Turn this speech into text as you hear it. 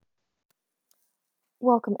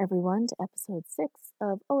Welcome everyone to episode 6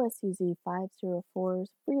 of OSUZ 504's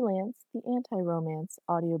Freelance, the Anti-Romance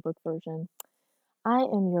audiobook version. I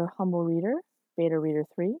am your humble reader, Beta Reader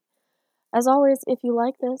 3. As always, if you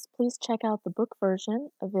like this, please check out the book version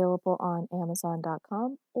available on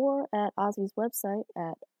Amazon.com or at Ozzy's website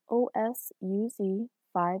at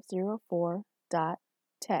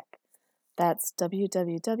osuz504.tech. That's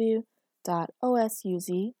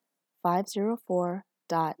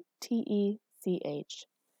www.osuz504.tech.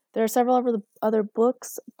 There are several other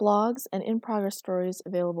books, blogs, and in-progress stories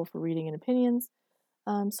available for reading and opinions,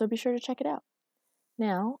 so be sure to check it out.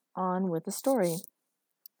 Now, on with the story.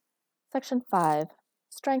 Section 5.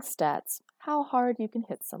 Strength Stats. How hard you can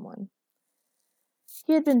hit someone.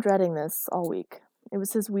 He had been dreading this all week. It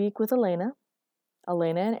was his week with Elena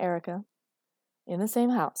and Erica, in the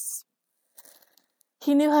same house.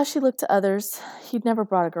 He knew how she looked to others. He'd never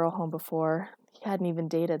brought a girl home before. He hadn't even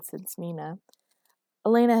dated since Mina.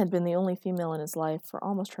 Elena had been the only female in his life for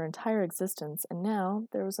almost her entire existence, and now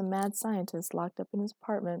there was a mad scientist locked up in his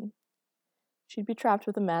apartment. She'd be trapped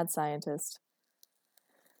with a mad scientist.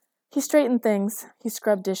 He straightened things. He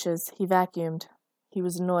scrubbed dishes. He vacuumed. He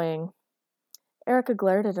was annoying. Erica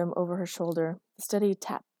glared at him over her shoulder. The steady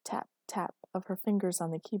tap, tap, tap of her fingers on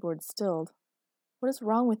the keyboard stilled. "What is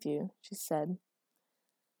wrong with you?" she said.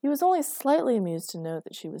 He was only slightly amused to note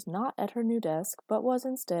that she was not at her new desk, but was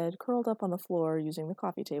instead curled up on the floor using the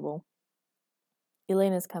coffee table.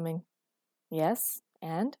 "Elena's coming." "Yes,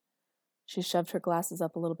 and?" She shoved her glasses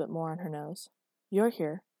up a little bit more on her nose. "You're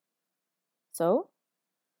here." "So?"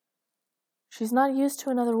 "She's not used to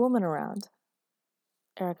another woman around."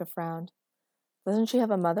 Erica frowned. "Doesn't she have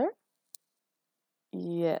a mother?"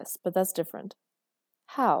 "Yes, but that's different."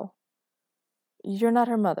 "How?" "You're not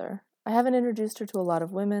her mother. I haven't introduced her to a lot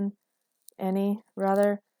of women. Any,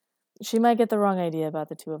 rather. She might get the wrong idea about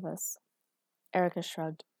the two of us." Erica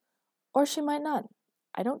shrugged. "Or she might not.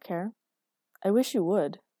 I don't care. I wish you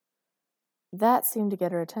would." That seemed to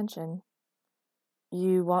get her attention.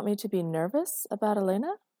 "You want me to be nervous about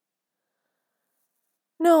Elena?"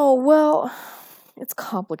 "No, well, it's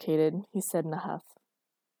complicated," he said in a huff.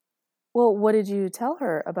 "Well, what did you tell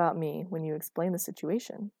her about me when you explained the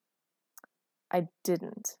situation?" "I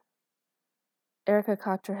didn't." Erica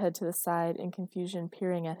cocked her head to the side in confusion,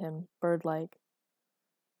 peering at him, bird-like.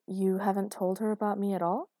 "You haven't told her about me at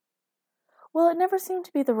all?" "Well, it never seemed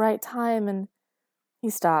to be the right time, and—" He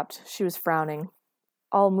stopped. She was frowning.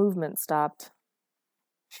 All movement stopped.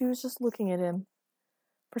 She was just looking at him.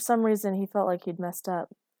 For some reason, he felt like he'd messed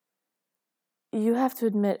up. "You have to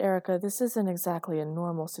admit, Erica, this isn't exactly a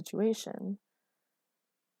normal situation."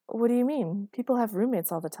 "What do you mean? People have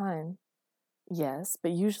roommates all the time." "Yes,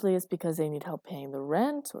 but usually it's because they need help paying the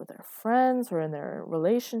rent, or they're friends, or in their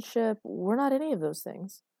relationship. We're not any of those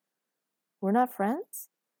things." "We're not friends?"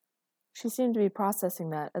 She seemed to be processing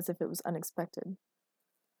that as if it was unexpected.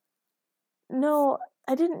 "No,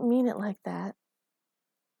 I didn't mean it like that."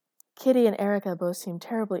 Kitty and Erica both seemed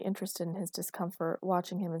terribly interested in his discomfort,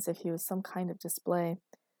 watching him as if he was some kind of display.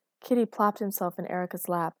 Kitty plopped himself in Erica's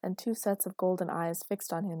lap, and two sets of golden eyes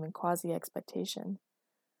fixed on him in quasi-expectation.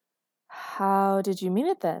 "How did you mean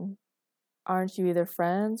it, then? Aren't you either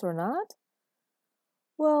friends or not?"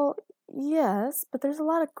 "Well, yes, but there's a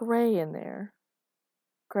lot of gray in there."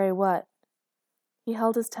 "Gray what?" He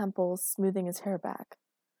held his temples, smoothing his hair back.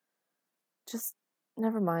 "Just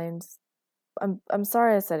never mind. I'm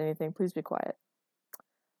sorry I said anything. Please be quiet."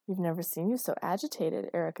 "We've never seen you so agitated,"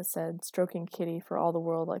 Erica said, stroking Kitty for all the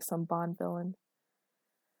world like some Bond villain.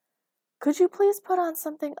 "Could you please put on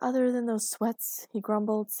something other than those sweats?" he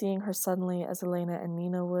grumbled, seeing her suddenly as Elena and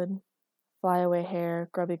Mina would. Flyaway hair,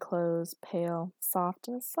 grubby clothes, pale, soft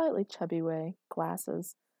in a slightly chubby way,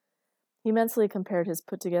 glasses. He mentally compared his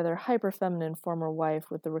put-together, hyper-feminine former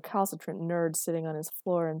wife with the recalcitrant nerd sitting on his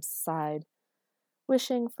floor and sighed,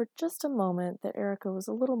 wishing for just a moment that Erica was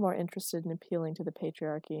a little more interested in appealing to the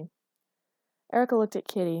patriarchy. Erica looked at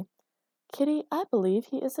Kitty. "Kitty, I believe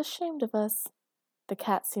he is ashamed of us." The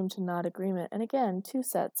cat seemed to nod agreement, and again 2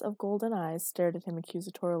 sets of golden eyes stared at him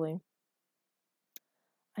accusatorily.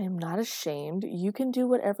 "I am not ashamed. You can do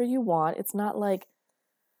whatever you want. It's not like—"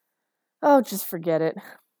 "Oh, just forget it."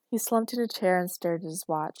 He slumped in a chair and stared at his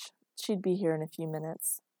watch. She'd be here in a few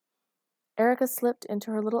minutes. Erica slipped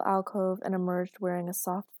into her little alcove and emerged wearing a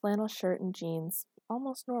soft flannel shirt and jeans,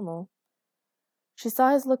 almost normal. She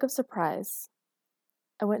saw his look of surprise.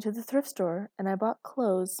 "I went to the thrift store, and I bought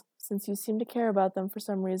clothes, since you seem to care about them for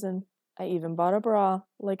some reason. I even bought a bra,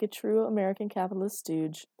 like a true American capitalist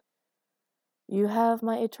stooge." "You have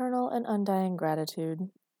my eternal and undying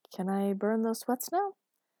gratitude. Can I burn those sweats now?"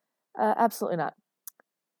 Absolutely not."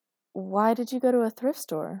 Why did you go to a thrift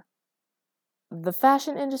store? The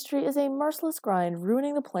fashion industry is a merciless grind,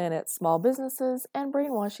 ruining the planet, small businesses, and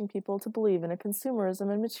brainwashing people to believe in a consumerism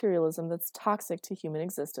and materialism that's toxic to human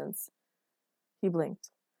existence. He blinked.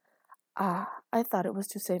 I thought it was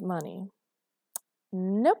to save money.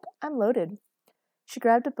 Nope, I'm loaded. She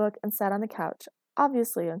grabbed a book and sat on the couch,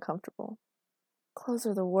 obviously uncomfortable. Clothes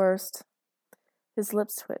are the worst. His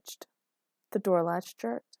lips twitched. The door latch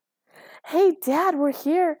jerked. Hey, Dad, we're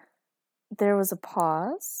here. There was a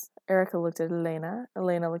pause. Erica looked at Elena.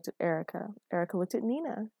 Elena looked at Erica. Erica looked at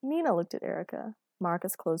Nina. Nina looked at Erica.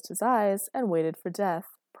 Marcus closed his eyes and waited for death,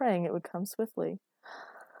 praying it would come swiftly.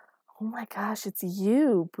 Oh my gosh, it's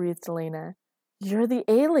you, breathed Elena. You're the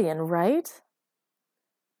alien, right?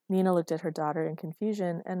 Nina looked at her daughter in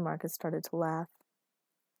confusion, and Marcus started to laugh.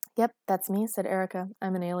 Yep, that's me, said Erica.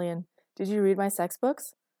 I'm an alien. Did you read my sex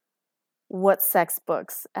books? What sex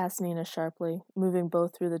books? Asked Nina sharply, moving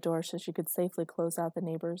both through the door so she could safely close out the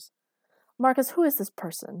neighbors. Marcus, who is this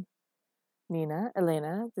person? Nina,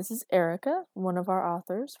 Elena, this is Erica, one of our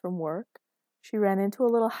authors from work. She ran into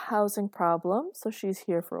a little housing problem, so she's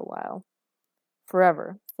here for a while.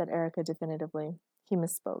 Forever, said Erica definitively. He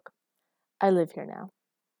misspoke. I live here now.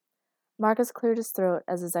 Marcus cleared his throat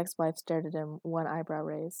as his ex-wife stared at him, one eyebrow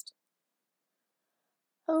raised.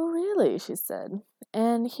 Oh, really? She said.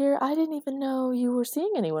 And here I didn't even know you were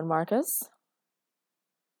seeing anyone, Marcus.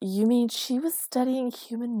 You mean she was studying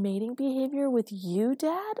human mating behavior with you,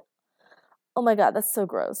 Dad? Oh my God, that's so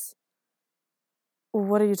gross.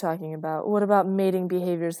 What are you talking about? What about mating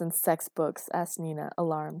behaviors in sex books? Asked Nina,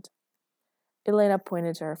 alarmed. Elena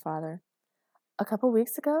pointed to her father. A couple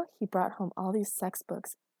weeks ago, he brought home all these sex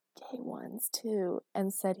books, gay ones too,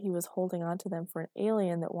 and said he was holding on to them for an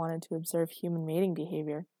alien that wanted to observe human mating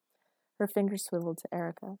behavior. Her finger swiveled to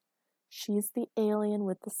Erica. She's the alien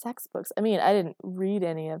with the sex books. I mean, I didn't read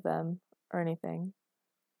any of them or anything.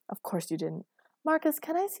 Of course you didn't. Marcus,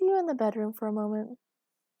 can I see you in the bedroom for a moment?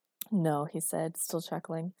 No, he said, still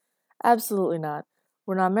chuckling. Absolutely not.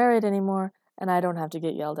 We're not married anymore, and I don't have to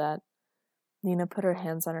get yelled at. Nina put her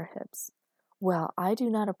hands on her hips. Well, I do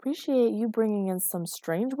not appreciate you bringing in some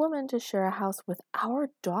strange woman to share a house with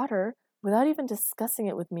our daughter without even discussing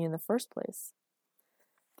it with me in the first place.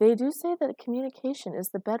 They do say that communication is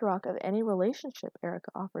the bedrock of any relationship,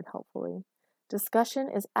 Erica offered helpfully. Discussion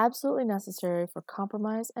is absolutely necessary for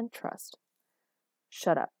compromise and trust.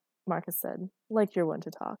 Shut up, Marcus said, like you're one to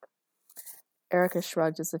talk. Erica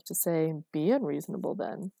shrugged as if to say, be unreasonable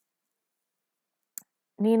then.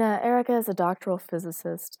 Nina, Erica is a doctoral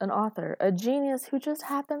physicist, an author, a genius who just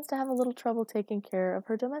happens to have a little trouble taking care of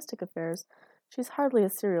her domestic affairs. She's hardly a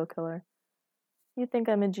serial killer. You think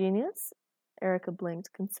I'm a genius? Erica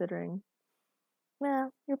blinked, considering. Yeah,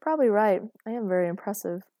 you're probably right. I am very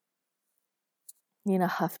impressive. Nina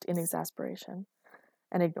huffed in exasperation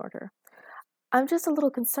and ignored her. I'm just a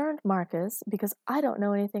little concerned, Marcus, because I don't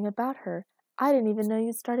know anything about her. I didn't even know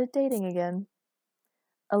you'd started dating again.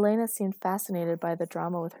 Elena seemed fascinated by the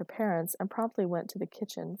drama with her parents and promptly went to the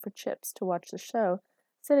kitchen for chips to watch the show,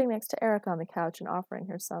 sitting next to Erica on the couch and offering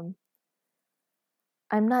her some.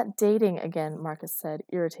 I'm not dating again, Marcus said,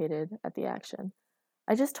 irritated at the action.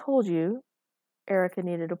 I just told you Erica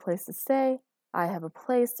needed a place to stay. I have a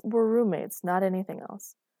place. We're roommates, not anything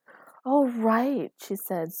else. Oh, right, she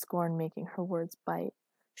said, scorn making her words bite.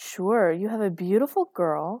 Sure, you have a beautiful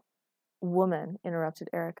girl. Woman, interrupted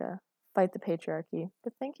Erica. Fight the patriarchy.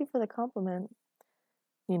 But thank you for the compliment.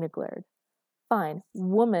 Nina glared. Fine,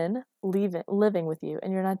 woman living with you,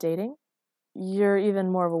 and you're not dating? You're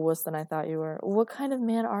even more of a wuss than I thought you were. What kind of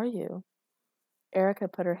man are you? Erica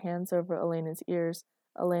put her hands over Elena's ears.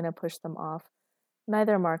 Elena pushed them off.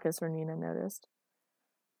 Neither Marcus or Nina noticed.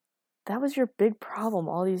 That was your big problem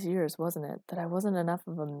all these years, wasn't it? That I wasn't enough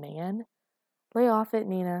of a man? Lay off it,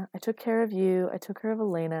 Nina. I took care of you. I took care of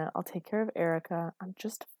Elena. I'll take care of Erica. I'm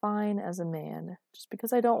just fine as a man. Just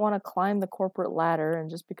because I don't want to climb the corporate ladder and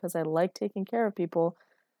just because I like taking care of people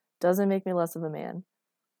doesn't make me less of a man.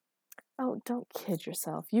 Oh, don't kid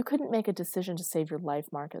yourself. You couldn't make a decision to save your life,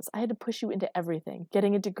 Marcus. I had to push you into everything.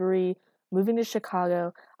 Getting a degree, moving to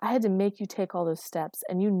Chicago. I had to make you take all those steps,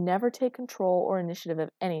 and you never take control or initiative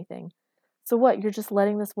of anything. So what, you're just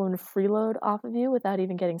letting this woman freeload off of you without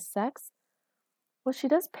even getting sex? Well, she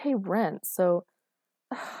does pay rent, so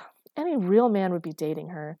any real man would be dating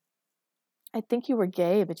her. I think you were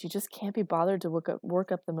gay, but you just can't be bothered to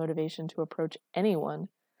work up the motivation to approach anyone.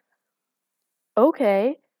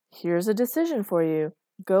 Okay, here's a decision for you.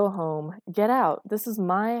 Go home. Get out. This is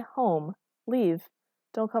my home. Leave.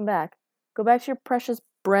 Don't come back. Go back to your precious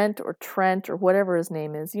Brent or Trent or whatever his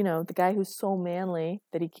name is. You know, the guy who's so manly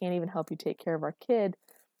that he can't even help you take care of our kid.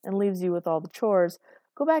 and leaves you with all the chores,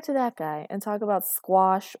 go back to that guy and talk about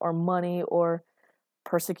squash or money or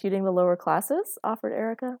persecuting the lower classes, offered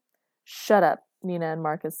Erica. Shut up, Nina and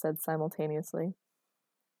Marcus said simultaneously.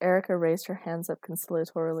 Erica raised her hands up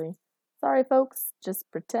conciliatorily. Sorry, folks, just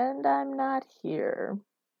pretend I'm not here.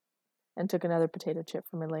 And took another potato chip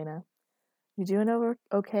from Elena. You doing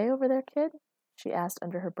okay over there, kid? She asked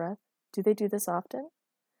under her breath. Do they do this often?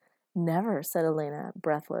 Never, said Elena,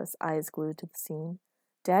 breathless, eyes glued to the scene.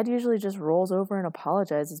 Dad usually just rolls over and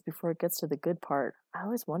apologizes before it gets to the good part. I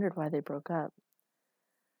always wondered why they broke up.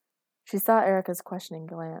 She saw Erica's questioning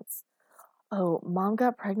glance. Oh, Mom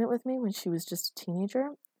got pregnant with me when she was just a teenager.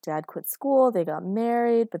 Dad quit school, they got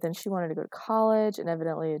married, but then she wanted to go to college, and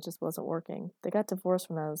evidently it just wasn't working. They got divorced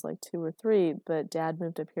when I was like 2 or 3, but Dad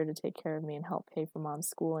moved up here to take care of me and help pay for Mom's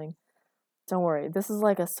schooling. Don't worry, this is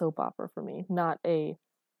like a soap opera for me, not a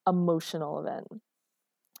emotional event.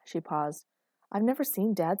 She paused. I've never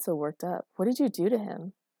seen Dad so worked up. What did you do to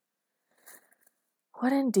him?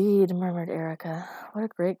 What indeed, murmured Erica. What a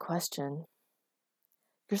great question.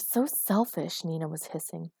 You're so selfish, Nina was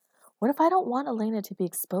hissing. What if I don't want Elena to be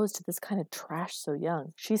exposed to this kind of trash so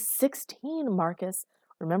young? She's 16, Marcus.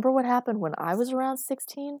 Remember what happened when I was around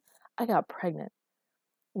 16? I got pregnant.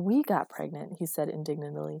 We got pregnant, he said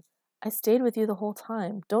indignantly. I stayed with you the whole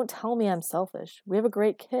time. Don't tell me I'm selfish. We have a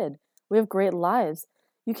great kid. We have great lives.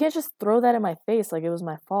 You can't just throw that in my face like it was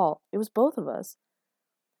my fault. It was both of us.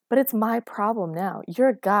 But it's my problem now. You're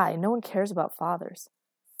a guy. No one cares about fathers.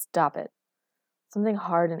 Stop it. Something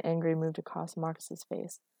hard and angry moved across Marcus's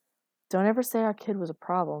face. Don't ever say our kid was a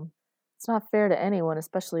problem. It's not fair to anyone,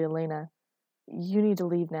 especially Elena. You need to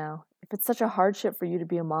leave now. If it's such a hardship for you to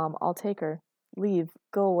be a mom, I'll take her. Leave.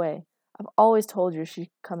 Go away. I've always told you she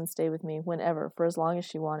could come and stay with me whenever, for as long as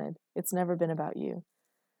she wanted. It's never been about you.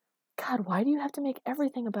 God, why do you have to make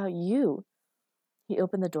everything about you? He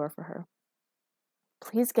opened the door for her.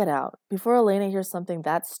 Please get out, before Elena hears something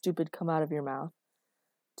that stupid come out of your mouth.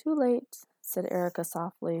 Too late, said Erica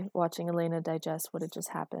softly, watching Elena digest what had just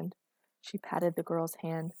happened. She patted the girl's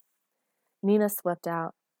hand. Nina swept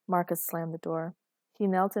out. Marcus slammed the door. He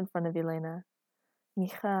knelt in front of Elena.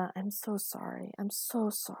 Mija, I'm so sorry. I'm so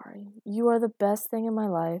sorry. You are the best thing in my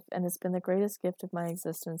life, and it's been the greatest gift of my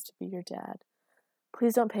existence to be your dad.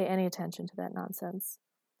 Please don't pay any attention to that nonsense.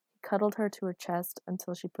 He cuddled her to her chest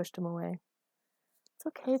until she pushed him away. It's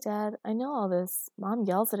okay, Dad. I know all this. Mom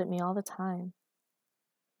yells at me all the time.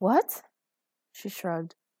 What? She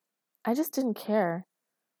shrugged. I just didn't care.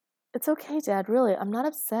 It's okay, Dad, really. I'm not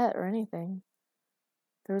upset or anything.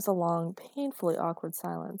 There was a long, painfully awkward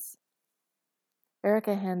silence.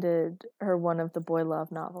 Erica handed her one of the boy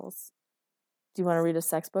love novels. Do you want to read a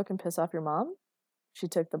sex book and piss off your mom? She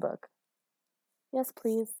took the book. Yes,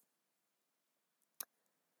 please.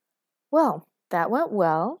 Well, that went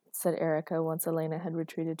well, said Erica once Elena had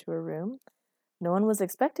retreated to her room. No one was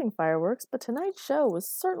expecting fireworks, but tonight's show was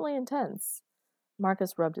certainly intense.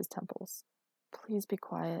 Marcus rubbed his temples. Please be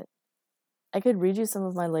quiet. I could read you some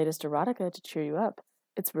of my latest erotica to cheer you up.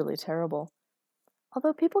 It's really terrible.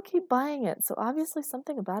 Although people keep buying it, so obviously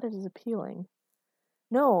something about it is appealing.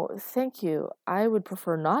 No, thank you. I would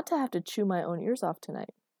prefer not to have to chew my own ears off tonight.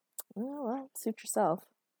 Well, suit yourself.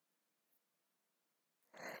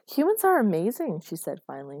 Humans are amazing, she said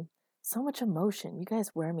finally. So much emotion. You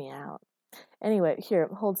guys wear me out. Anyway, here,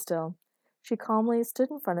 hold still. She calmly stood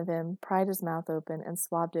in front of him, pried his mouth open, and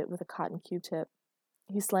swabbed it with a cotton Q-tip.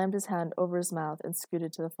 He slammed his hand over his mouth and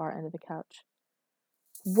scooted to the far end of the couch.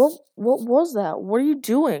 What was that? What are you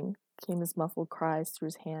doing? Came his muffled cries through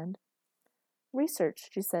his hand. Research,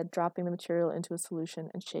 she said, dropping the material into a solution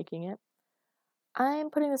and shaking it. I'm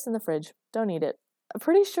putting this in the fridge. Don't eat it. I'm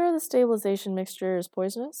pretty sure the stabilization mixture is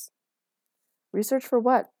poisonous. Research for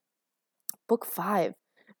what? Book 5.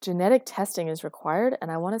 Genetic testing is required,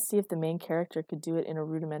 and I want to see if the main character could do it in a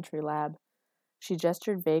rudimentary lab. She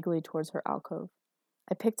gestured vaguely towards her alcove.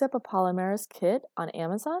 I picked up a polymerase kit on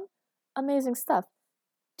Amazon. Amazing stuff.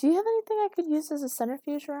 Do you have anything I could use as a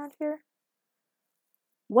centrifuge around here?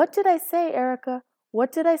 What did I say, Erica?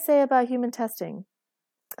 What did I say about human testing?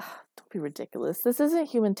 Don't be ridiculous. This isn't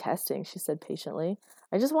human testing, she said patiently.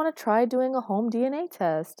 I just want to try doing a home DNA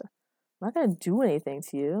test. I'm not going to do anything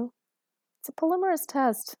to you. It's a polymerase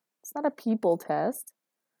test. It's not a people test.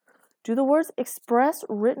 Do the words express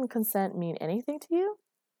written consent mean anything to you?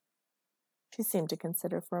 She seemed to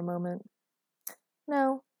consider for a moment.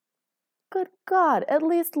 No. Good God, at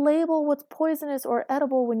least label what's poisonous or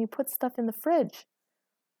edible when you put stuff in the fridge.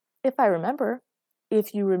 If I remember.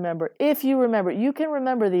 If you remember, you can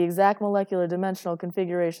remember the exact molecular dimensional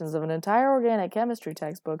configurations of an entire organic chemistry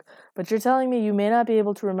textbook, but you're telling me you may not be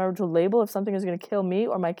able to remember to label if something is going to kill me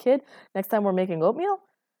or my kid next time we're making oatmeal?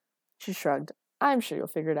 She shrugged. I'm sure you'll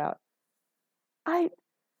figure it out. I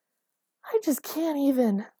just can't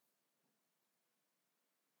even.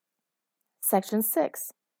 Section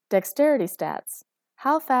 6. Dexterity stats.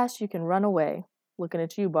 How fast you can run away. Looking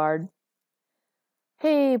at you, Bard.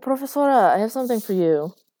 Hey, Professora, I have something for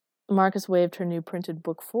you. Marcus waved her new printed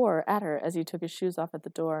book 4 at her as he took his shoes off at the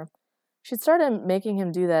door. She'd started making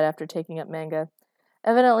him do that after taking up manga.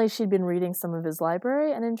 Evidently, she'd been reading some of his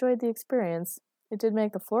library and enjoyed the experience. It did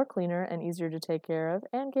make the floor cleaner and easier to take care of,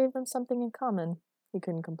 and gave them something in common. He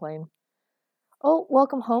couldn't complain. Oh,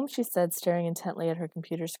 welcome home, she said, staring intently at her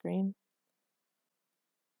computer screen.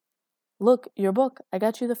 Look, your book. I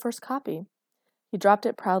got you the first copy. He dropped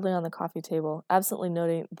it proudly on the coffee table, absently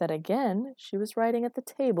noting that again she was writing at the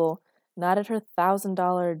table, not at her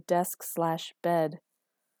 $1,000 desk/bed.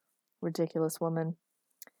 Ridiculous woman.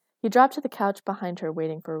 He dropped to the couch behind her,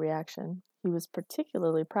 waiting for a reaction. He was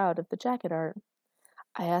particularly proud of the jacket art.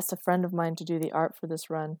 I asked a friend of mine to do the art for this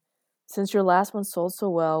run. Since your last one sold so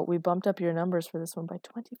well, we bumped up your numbers for this one by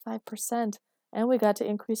 25%, and we got to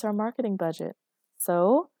increase our marketing budget.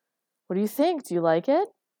 So, what do you think? Do you like it?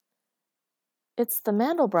 It's the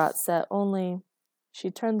Mandelbrot set, only... She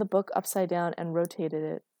turned the book upside down and rotated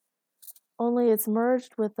it. Only it's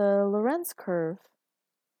merged with a Lorentz curve.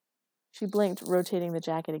 She blinked, rotating the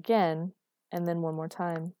jacket again, and then one more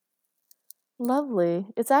time. Lovely.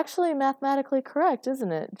 It's actually mathematically correct,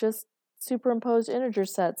 isn't it? Just superimposed integer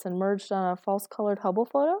sets and merged on a false-colored Hubble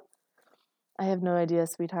photo? I have no idea,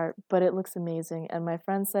 sweetheart, but it looks amazing, and my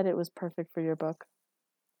friend said it was perfect for your book.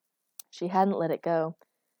 She hadn't let it go.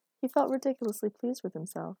 He felt ridiculously pleased with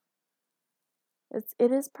himself.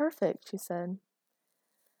 It is perfect, she said.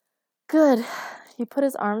 Good. He put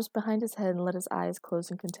his arms behind his head and let his eyes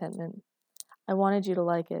close in contentment. I wanted you to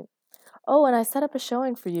like it. Oh, and I set up a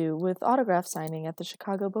showing for you with autograph signing at the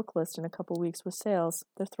Chicago Book List in a couple weeks with sales.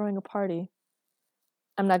 They're throwing a party.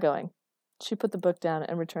 I'm not going. She put the book down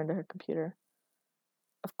and returned to her computer.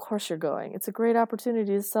 Of course you're going. It's a great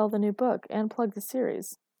opportunity to sell the new book and plug the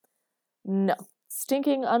series. No.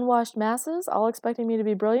 Stinking, unwashed masses, all expecting me to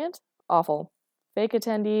be brilliant? Awful. Fake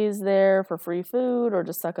attendees there for free food or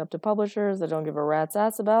to suck up to publishers that don't give a rat's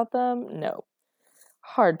ass about them? No.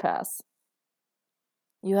 Hard pass.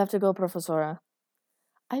 You have to go, Professora.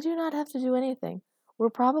 I do not have to do anything. We're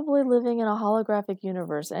probably living in a holographic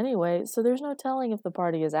universe anyway, so there's no telling if the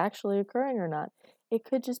party is actually occurring or not. It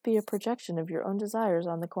could just be a projection of your own desires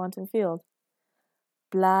on the quantum field.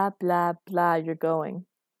 Blah, blah, blah, you're going.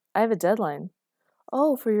 I have a deadline.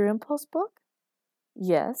 Oh, for your impulse book?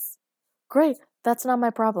 Yes. Great, that's not my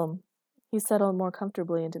problem. He settled more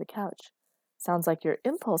comfortably into the couch. Sounds like your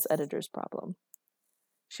impulse editor's problem.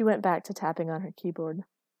 She went back to tapping on her keyboard.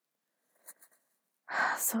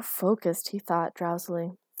 So focused, he thought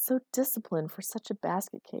drowsily. So disciplined for such a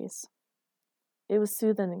basket case. It was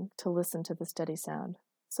soothing to listen to the steady sound.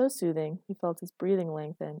 So soothing, he felt his breathing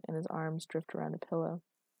lengthen and his arms drift around a pillow.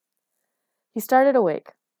 He started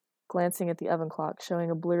awake, glancing at the oven clock, showing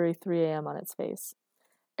a bleary 3 a.m. on its face.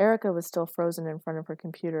 Erica was still frozen in front of her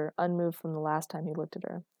computer, unmoved from the last time he looked at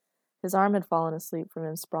her. His arm had fallen asleep from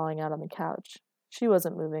him sprawling out on the couch. She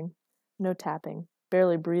wasn't moving. No tapping.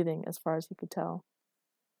 Barely breathing, as far as he could tell.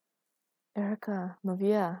 Erica,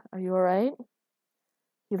 Mavia, are you all right?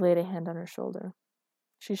 He laid a hand on her shoulder.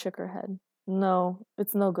 She shook her head. No,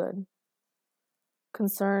 it's no good.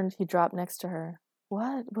 Concerned, he dropped next to her.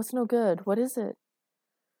 What? What's no good? What is it?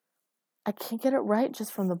 I can't get it right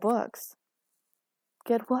just from the books.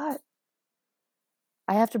 Get what?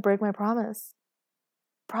 I have to break my promise.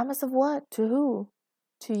 Promise of what? To who?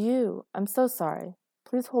 To you. I'm so sorry.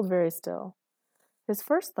 Please hold very still. His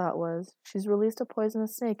first thought was, she's released a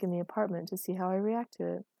poisonous snake in the apartment to see how I react to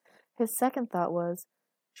it. His second thought was,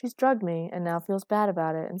 she's drugged me and now feels bad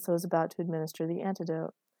about it and so is about to administer the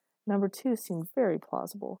antidote. Number 2 seemed very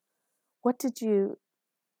plausible. What did you...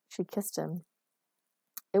 She kissed him.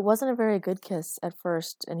 It wasn't a very good kiss at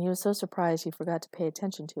first, and he was so surprised he forgot to pay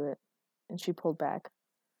attention to it. And she pulled back.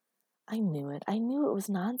 I knew it. I knew it was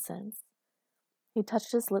nonsense. He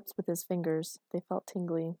touched his lips with his fingers. They felt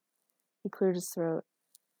tingly. He cleared his throat.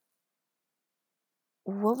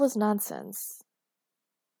 What was nonsense?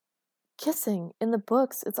 Kissing. In the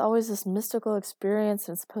books, it's always this mystical experience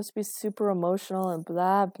and it's supposed to be super emotional and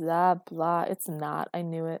blah, blah, blah. It's not. I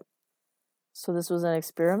knew it. So this was an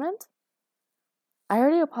experiment? I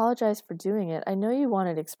already apologized for doing it. I know you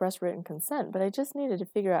wanted express written consent, but I just needed to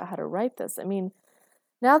figure out how to write this. I mean,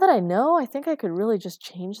 Now that I know, I think I could really just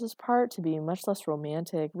change this part to be much less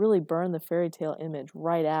romantic, really burn the fairy tale image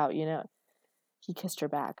right out, you know. He kissed her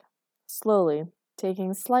back, slowly,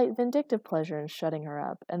 taking slight vindictive pleasure in shutting her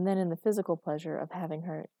up, and then in the physical pleasure of having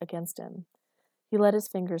her against him. He let his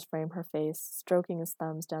fingers frame her face, stroking his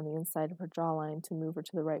thumbs down the inside of her jawline to move her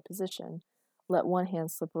to the right position, let one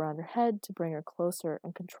hand slip around her head to bring her closer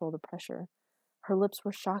and control the pressure. Her lips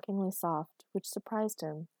were shockingly soft, which surprised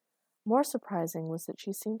him. More surprising was that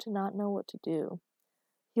she seemed to not know what to do.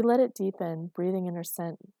 He let it deepen, breathing in her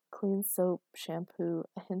scent, clean soap, shampoo,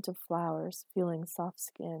 a hint of flowers, feeling soft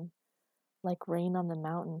skin. Like rain on the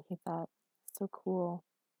mountain, he thought. So cool.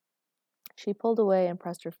 She pulled away and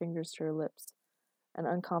pressed her fingers to her lips, an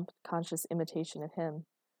unconscious imitation of him.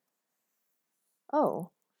 Oh,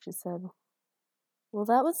 she said. Well,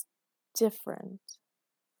 that was different.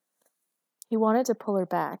 He wanted to pull her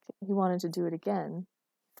back. He wanted to do it again.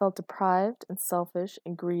 He felt deprived and selfish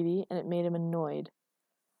and greedy, and it made him annoyed.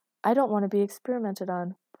 I don't want to be experimented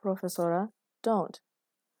on, Professora. Don't.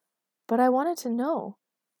 But I wanted to know.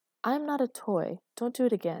 I'm not a toy. Don't do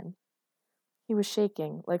it again. He was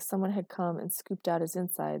shaking, like someone had come and scooped out his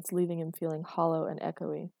insides, leaving him feeling hollow and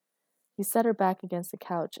echoey. He set her back against the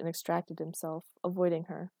couch and extracted himself, avoiding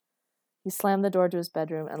her. He slammed the door to his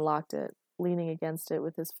bedroom and locked it, leaning against it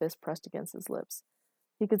with his fist pressed against his lips.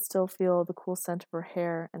 He could still feel the cool scent of her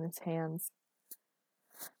hair and his hands.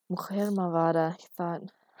 Mujer malvada, he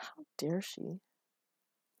thought. How dare she?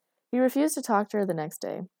 He refused to talk to her the next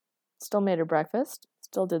day. Still made her breakfast,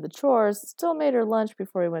 still did the chores, still made her lunch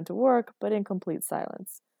before he went to work, but in complete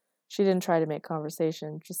silence. She didn't try to make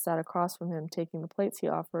conversation, just sat across from him, taking the plates he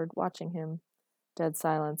offered, watching him. Dead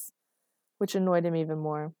silence, which annoyed him even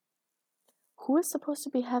more. Who is supposed to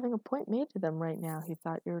be having a point made to them right now, he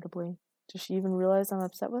thought irritably. Does she even realize I'm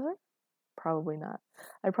upset with her? Probably not.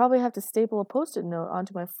 I'd probably have to staple a post-it note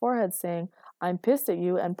onto my forehead saying, I'm pissed at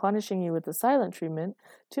you and punishing you with the silent treatment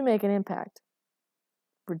to make an impact.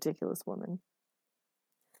 Ridiculous woman.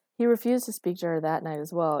 He refused to speak to her that night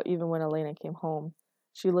as well, even when Elena came home.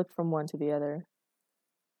 She looked from one to the other.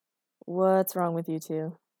 What's wrong with you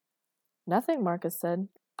two? Nothing, Marcus said.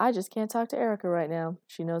 I just can't talk to Erica right now.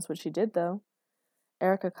 She knows what she did, though.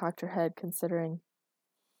 Erica cocked her head, considering.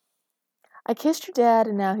 I kissed your dad,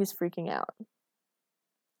 and now he's freaking out.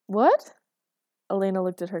 What? Elena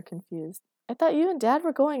looked at her confused. I thought you and Dad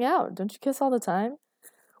were going out. Don't you kiss all the time?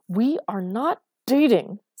 We are not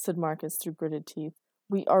dating, said Marcus through gritted teeth.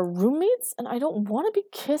 We are roommates, and I don't want to be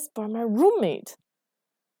kissed by my roommate.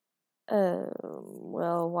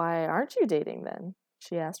 Well, why aren't you dating then?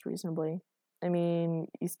 She asked reasonably. I mean,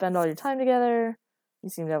 you spend all your time together. You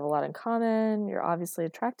seem to have a lot in common. You're obviously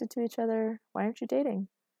attracted to each other. Why aren't you dating?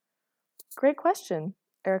 Great question.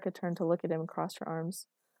 Erica turned to look at him and crossed her arms.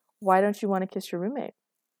 Why don't you want to kiss your roommate?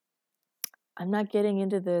 I'm not getting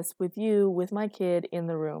into this with you, with my kid, in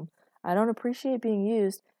the room. I don't appreciate being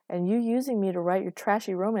used, and you using me to write your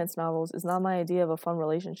trashy romance novels is not my idea of a fun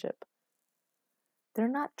relationship. They're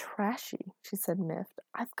not trashy, she said, miffed.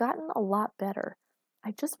 I've gotten a lot better.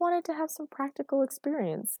 I just wanted to have some practical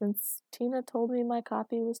experience since Tina told me my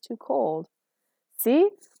copy was too cold. See,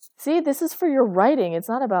 this is for your writing. It's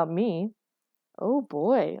not about me. Oh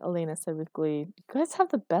boy, Elena said with glee. You guys have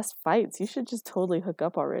the best fights. You should just totally hook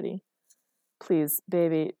up already. Please,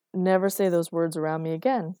 baby, never say those words around me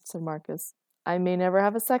again, said Marcus. I may never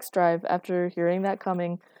have a sex drive after hearing that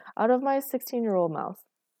coming out of my 16-year-old mouth.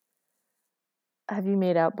 Have you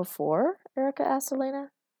made out before? Erica asked Elena.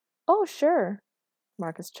 Oh, sure,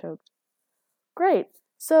 Marcus choked. Great.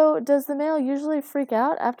 So, does the male usually freak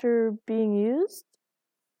out after being used?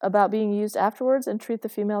 About being used afterwards and treat the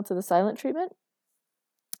female to the silent treatment?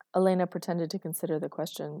 Elena pretended to consider the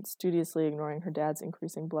question, studiously ignoring her dad's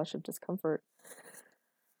increasing blush of discomfort.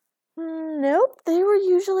 Nope, they were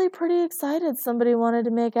usually pretty excited somebody wanted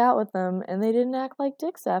to make out with them, and they didn't act like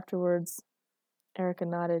dicks afterwards. Erica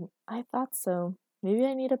nodded. I thought so. Maybe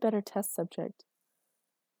I need a better test subject.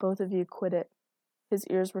 Both of you quit it. His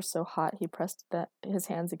ears were so hot he pressed his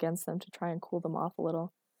hands against them to try and cool them off a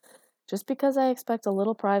little. Just because I expect a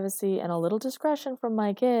little privacy and a little discretion from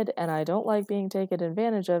my kid, and I don't like being taken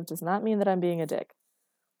advantage of, does not mean that I'm being a dick.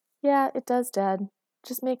 Yeah, it does, Dad.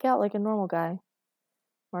 Just make out like a normal guy.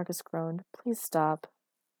 Marcus groaned. Please stop.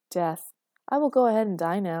 Death. I will go ahead and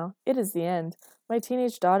die now. It is the end. My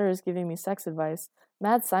teenage daughter is giving me sex advice.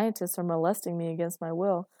 Mad scientists are molesting me against my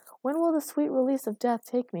will. When will the sweet release of death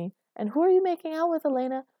take me? And who are you making out with,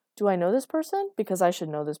 Elena? Do I know this person? Because I should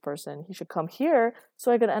know this person. He should come here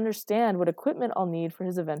so I could understand what equipment I'll need for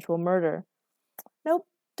his eventual murder. Nope,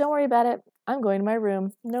 don't worry about it. I'm going to my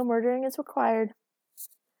room. No murdering is required.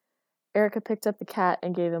 Erica picked up the cat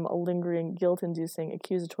and gave him a lingering, guilt-inducing,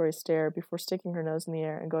 accusatory stare before sticking her nose in the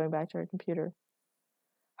air and going back to her computer.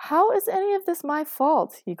 How is any of this my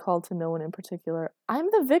fault? He called to no one in particular. I'm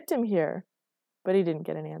the victim here. But he didn't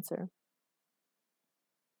get an answer.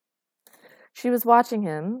 She was watching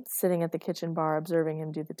him, sitting at the kitchen bar, observing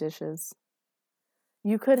him do the dishes.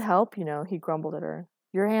 You could help, he grumbled at her.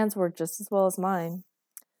 Your hands work just as well as mine.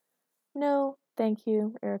 No, thank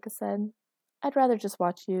you, Erica said. I'd rather just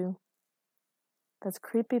watch you. That's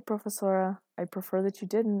creepy, Professora. I'd prefer that you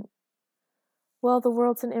didn't. Well, the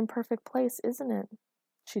world's an imperfect place, isn't it?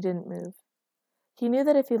 She didn't move. He knew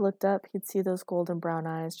that if he looked up, he'd see those golden brown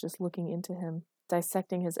eyes just looking into him,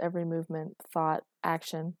 dissecting his every movement, thought,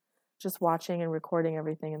 action, just watching and recording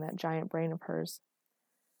everything in that giant brain of hers.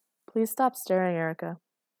 Please stop staring, Erica.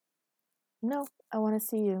 No, I want to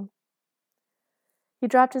see you. He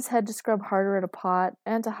dropped his head to scrub harder at a pot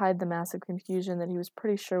and to hide the massive confusion that he was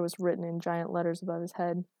pretty sure was written in giant letters above his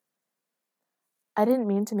head. I didn't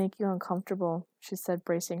mean to make you uncomfortable, she said,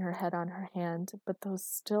 bracing her head on her hand, but those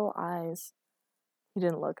still eyes. He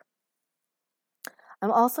didn't look.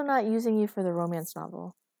 I'm also not using you for the romance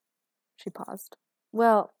novel. She paused.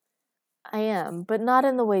 Well, I am, but not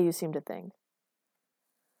in the way you seem to think.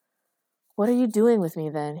 What are you doing with me,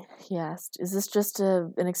 then? He asked. Is this just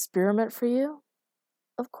an experiment for you?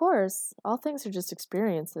 Of course, all things are just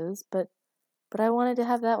experiences, but I wanted to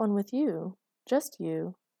have that one with you. Just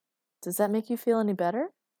you. Does that make you feel any better?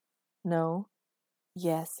 No.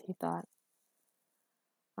 Yes, he thought.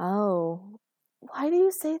 Oh, why do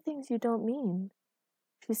you say things you don't mean?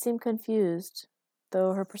 She seemed confused,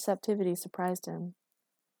 though her perceptivity surprised him.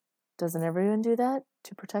 Doesn't everyone do that,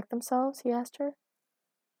 to protect themselves? He asked her.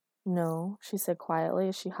 No, she said quietly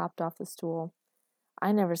as she hopped off the stool.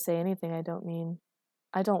 I never say anything I don't mean.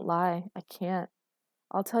 I don't lie. I can't.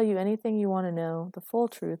 I'll tell you anything you want to know, the full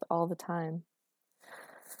truth, all the time.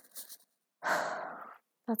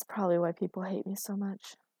 That's probably why people hate me so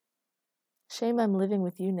much. Shame I'm living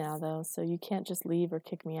with you now, though, so you can't just leave or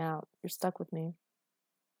kick me out. You're stuck with me.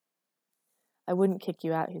 I wouldn't kick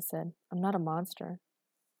you out, he said. I'm not a monster.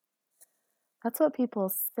 That's what people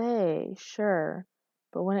say, sure.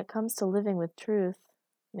 But when it comes to living with truth,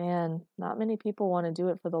 man, not many people want to do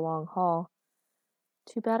it for the long haul.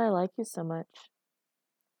 Too bad I like you so much.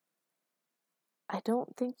 I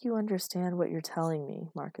don't think you understand what you're telling me,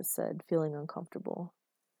 Marcus said, feeling uncomfortable.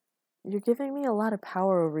 You're giving me a lot of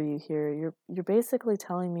power over you here. You're basically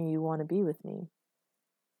telling me you want to be with me.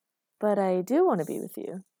 But I do want to be with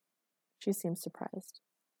you. She seemed surprised.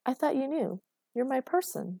 I thought you knew. You're my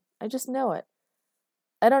person. I just know it.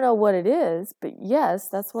 I don't know what it is, but yes,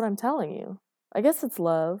 that's what I'm telling you. I guess it's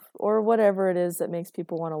love, or whatever it is that makes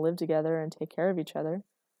people want to live together and take care of each other.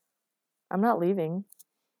 I'm not leaving.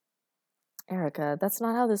 Erica, that's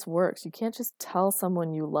not how this works. You can't just tell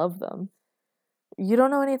someone you love them. You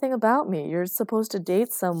don't know anything about me. You're supposed to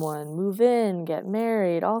date someone, move in, get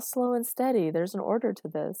married, all slow and steady. There's an order to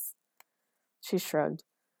this. She shrugged.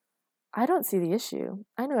 I don't see the issue.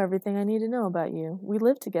 I know everything I need to know about you. We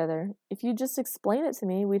live together. If you just explain it to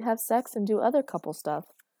me, we'd have sex and do other couple stuff.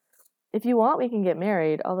 If you want, we can get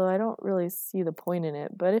married, although I don't really see the point in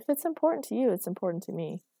it. But if it's important to you, it's important to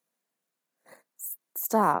me.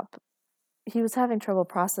 Stop. He was having trouble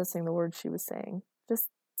processing the words she was saying. Just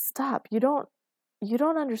stop. You don't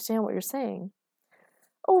understand what you're saying.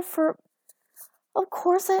 Oh, of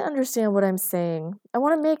course I understand what I'm saying. I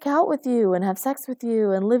want to make out with you and have sex with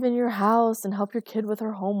you and live in your house and help your kid with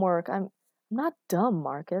her homework. I'm not dumb,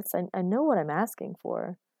 Marcus. I know what I'm asking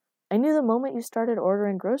for. I knew the moment you started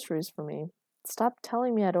ordering groceries for me. Stop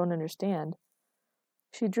telling me I don't understand.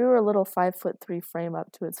 She drew her little 5'3" frame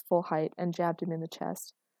up to its full height and jabbed him in the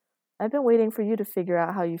chest. I've been waiting for you to figure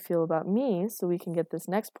out how you feel about me so we can get this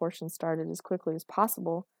next portion started as quickly as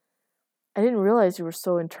possible. I didn't realize you were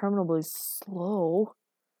so interminably slow.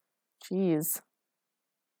 Jeez.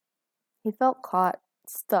 He felt caught,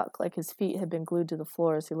 stuck, like his feet had been glued to the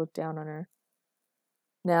floor as he looked down on her.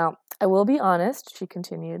 Now, I will be honest, she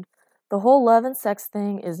continued. The whole love and sex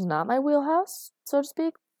thing is not my wheelhouse, so to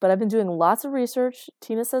speak, but I've been doing lots of research.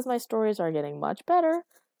 Tina says my stories are getting much better,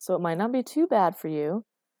 so it might not be too bad for you.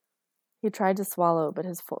 He tried to swallow, but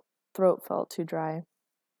his throat felt too dry.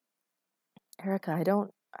 Erica,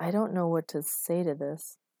 I don't know what to say to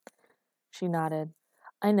this. She nodded.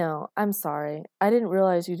 I know. I'm sorry. I didn't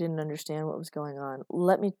realize you didn't understand what was going on.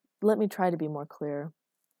 Let me try to be more clear.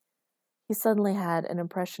 He suddenly had an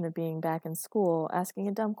impression of being back in school, asking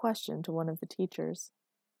a dumb question to one of the teachers.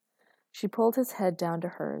 She pulled his head down to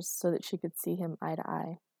hers so that she could see him eye to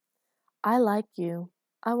eye. I like you.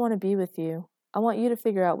 I want to be with you. I want you to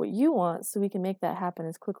figure out what you want so we can make that happen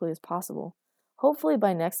as quickly as possible. Hopefully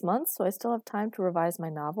by next month, so I still have time to revise my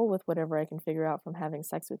novel with whatever I can figure out from having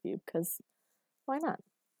sex with you, because why not?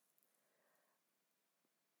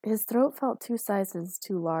 His throat felt 2 sizes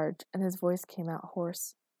too large, and his voice came out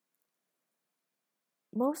hoarse.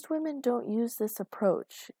 Most women don't use this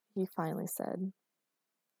approach, he finally said.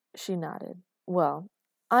 She nodded. Well,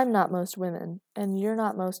 I'm not most women, and you're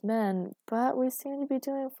not most men, but we seem to be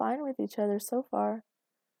doing fine with each other so far.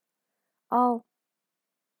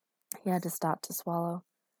 He had to stop to swallow.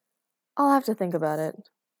 I'll have to think about it.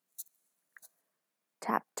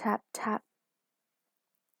 Tap, tap, tap.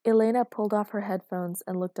 Elena pulled off her headphones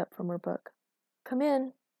and looked up from her book. Come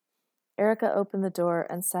in. Erica opened the door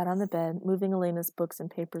and sat on the bed, moving Elena's books and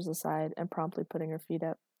papers aside and promptly putting her feet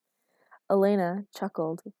up. Elena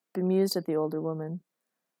chuckled, bemused at the older woman.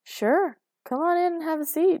 Sure, come on in and have a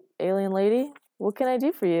seat, alien lady. What can I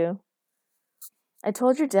do for you? I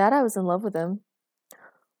told your dad I was in love with him.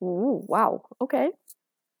 Ooh, wow, okay.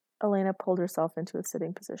 Elena pulled herself into a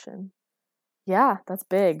sitting position. Yeah, that's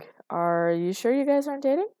big. Are you sure you guys aren't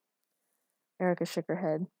dating? Erica shook her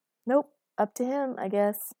head. Nope, up to him, I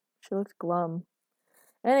guess. She looked glum.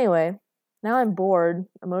 Anyway, now I'm bored,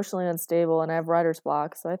 emotionally unstable, and I have writer's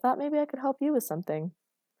block, so I thought maybe I could help you with something.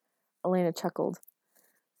 Elena chuckled.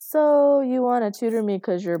 So you want to tutor me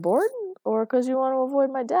because you're bored, or because you want to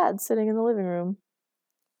avoid my dad sitting in the living room?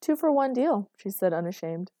 2-for-1 deal, she said,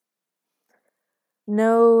 unashamed.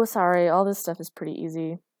 No, sorry, all this stuff is pretty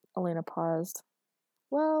easy. Elena paused.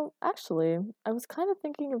 Well, actually, I was kind of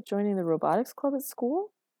thinking of joining the robotics club at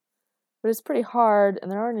school, but it's pretty hard,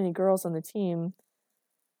 and there aren't any girls on the team.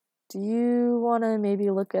 Do you want to maybe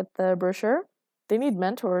look at the brochure? They need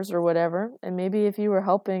mentors or whatever, and maybe if you were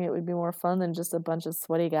helping, it would be more fun than just a bunch of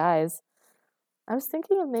sweaty guys. I was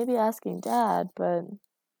thinking of maybe asking Dad, but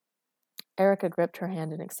Erica gripped her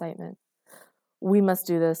hand in excitement. We must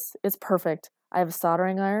do this. It's perfect. I have a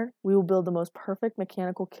soldering iron. We will build the most perfect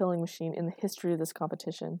mechanical killing machine in the history of this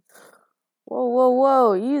competition. Whoa, whoa,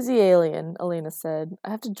 whoa, easy, alien, Elena said. I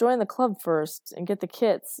have to join the club first and get the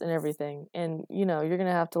kits and everything. And, you're going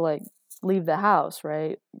to have to, leave the house,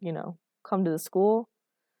 right? Come to the school.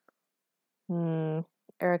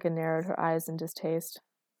 Erica narrowed her eyes in distaste.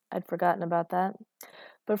 I'd forgotten about that.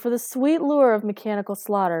 But for the sweet lure of mechanical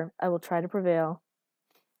slaughter, I will try to prevail.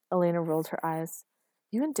 Elena rolled her eyes.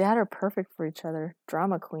 You and Dad are perfect for each other.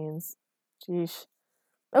 Drama queens. Sheesh.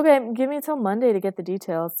 Okay, give me until Monday to get the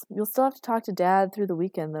details. You'll still have to talk to Dad through the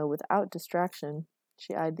weekend, though, without distraction.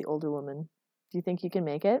 She eyed the older woman. Do you think you can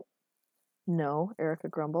make it? No, Erica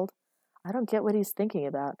grumbled. I don't get what he's thinking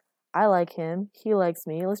about. I like him. He likes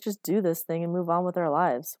me. Let's just do this thing and move on with our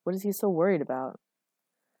lives. What is he so worried about?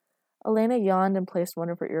 Elena yawned and placed one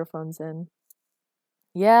of her earphones in.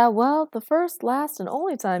 Yeah, well, the first, last, and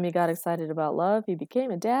only time he got excited about love, he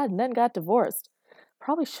became a dad and then got divorced.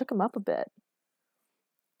 Probably shook him up a bit.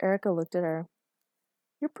 Erica looked at her.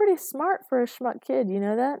 You're pretty smart for a schmuck kid, you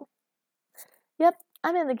know that? Yep,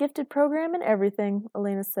 I'm in the gifted program and everything,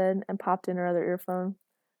 Elena said, and popped in her other earphone.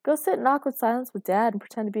 Go sit in awkward silence with Dad and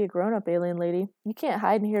pretend to be a grown-up, alien lady. You can't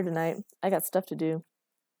hide in here tonight. I got stuff to do.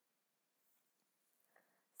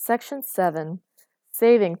 Section 7.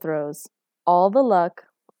 Saving throws. All the luck,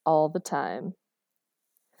 all the time.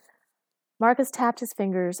 Marcus tapped his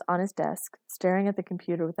fingers on his desk, staring at the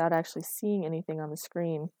computer without actually seeing anything on the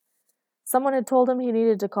screen. Someone had told him he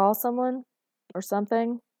needed to call someone, or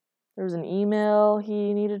something. There was an email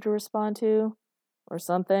he needed to respond to, or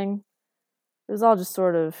something. It was all just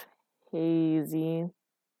sort of hazy.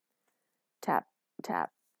 Tap, tap,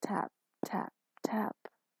 tap, tap, tap.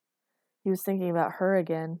 He was thinking about her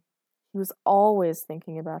again. He was always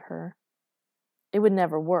thinking about her. It would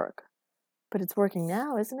never work. But it's working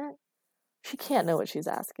now, isn't it? She can't know what she's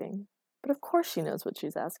asking. But of course she knows what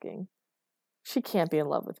she's asking. She can't be in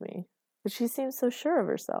love with me. But she seems so sure of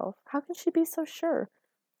herself. How can she be so sure?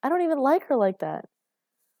 I don't even like her like that.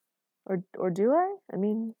 Or do I? I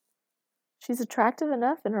mean, she's attractive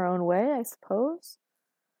enough in her own way, I suppose.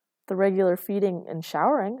 The regular feeding and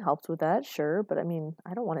showering helps with that, sure, but I mean,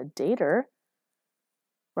 I don't want to date her.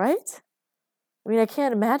 Right? I mean, I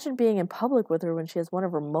can't imagine being in public with her when she has one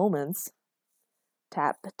of her moments.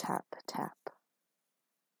 Tap, tap, tap.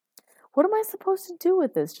 What am I supposed to do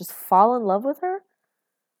with this? Just fall in love with her?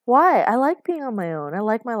 Why? I like being on my own. I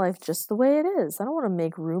like my life just the way it is. I don't want to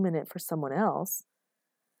make room in it for someone else.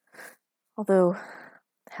 Although,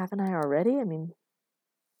 haven't I already? I mean,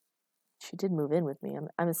 she did move in with me.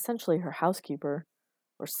 I'm essentially her housekeeper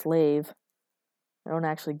or slave. I don't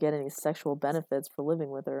actually get any sexual benefits for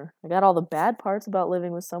living with her. I got all the bad parts about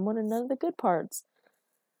living with someone and none of the good parts.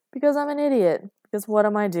 Because I'm an idiot. Because what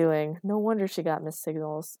am I doing? No wonder she got missed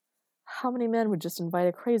signals. How many men would just invite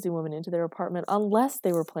a crazy woman into their apartment unless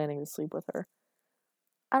they were planning to sleep with her?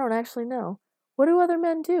 I don't actually know. What do other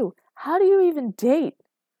men do? How do you even date?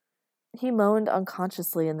 He moaned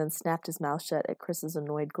unconsciously and then snapped his mouth shut at Chris's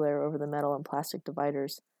annoyed glare over the metal and plastic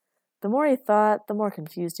dividers. The more he thought, the more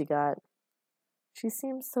confused he got. She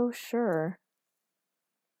seems so sure.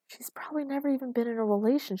 She's probably never even been in a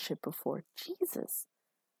relationship before. Jesus.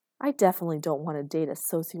 I definitely don't want to date a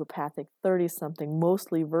sociopathic 30-something,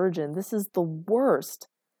 mostly virgin. This is the worst.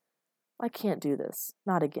 I can't do this.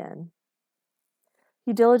 Not again.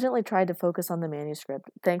 He diligently tried to focus on the manuscript,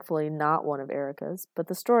 thankfully not one of Erica's, but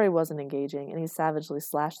the story wasn't engaging, and he savagely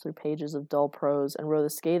slashed through pages of dull prose and wrote a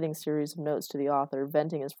scathing series of notes to the author,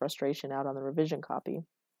 venting his frustration out on the revision copy.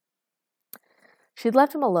 She'd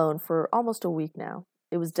left him alone for almost a week now.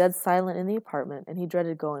 It was dead silent in the apartment, and he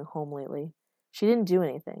dreaded going home lately. She didn't do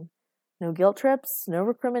anything. No guilt trips, no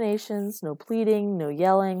recriminations, no pleading, no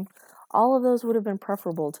yelling. All of those would have been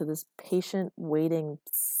preferable to this patient, waiting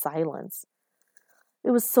silence.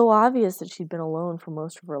 It was so obvious that she'd been alone for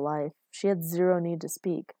most of her life. She had zero need to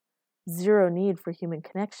speak, zero need for human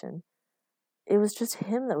connection. It was just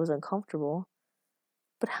him that was uncomfortable.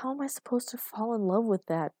 But how am I supposed to fall in love with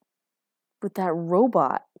that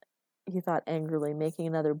robot? He thought angrily, making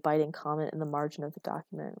another biting comment in the margin of the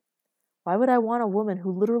document. Why would I want a woman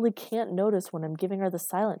who literally can't notice when I'm giving her the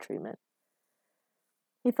silent treatment?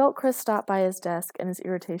 He felt Chris stop by his desk, and his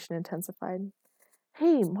irritation intensified.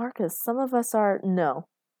 Hey, Marcus, some of us are... No.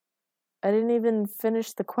 I didn't even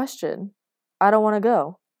finish the question. I don't want to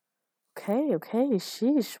go. Okay,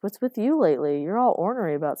 sheesh, what's with you lately? You're all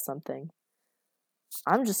ornery about something.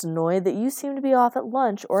 I'm just annoyed that you seem to be off at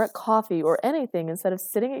lunch or at coffee or anything instead of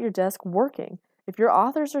sitting at your desk working. If your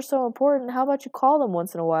authors are so important, how about you call them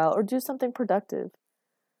once in a while or do something productive?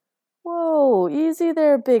 Whoa, easy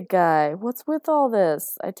there, big guy. What's with all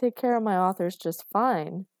this? I take care of my authors just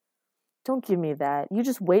fine. Don't give me that. You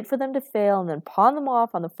just wait for them to fail and then pawn them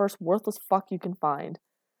off on the first worthless fuck you can find.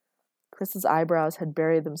 Chris's eyebrows had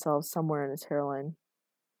buried themselves somewhere in his hairline.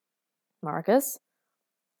 Marcus?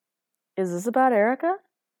 Is this about Erica?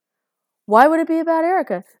 Why would it be about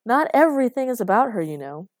Erica? Not everything is about her, you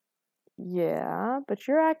know. Yeah, but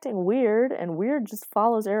you're acting weird, and weird just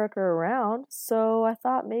follows Erica around, so I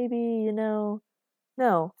thought maybe, No,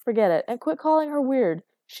 forget it, and quit calling her weird.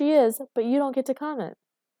 She is, but you don't get to comment.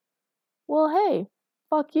 Well, hey,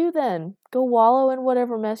 fuck you then. Go wallow in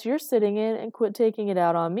whatever mess you're sitting in and quit taking it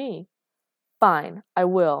out on me. Fine, I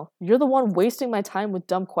will. You're the one wasting my time with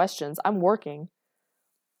dumb questions. I'm working.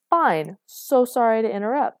 Fine. So sorry to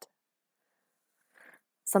interrupt.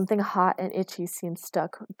 Something hot and itchy seemed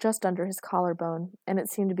stuck just under his collarbone, and it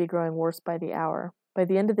seemed to be growing worse by the hour. By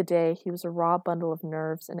the end of the day, he was a raw bundle of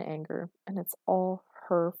nerves and anger, and it's all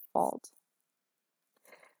her fault.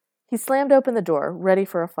 He slammed open the door, ready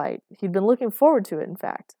for a fight. He'd been looking forward to it, in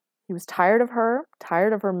fact. He was tired of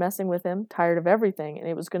her messing with him, tired of everything, and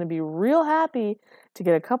he was going to be real happy to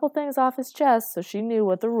get a couple things off his chest so she knew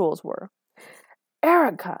what the rules were.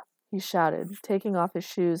 Erica! He shouted, taking off his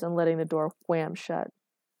shoes and letting the door wham shut.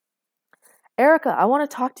 Erica, I want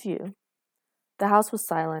to talk to you. The house was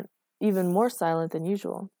silent, even more silent than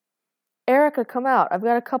usual. Erica, come out. I've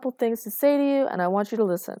got a couple things to say to you, and I want you to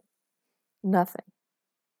listen. Nothing.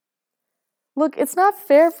 Look, it's not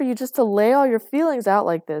fair for you just to lay all your feelings out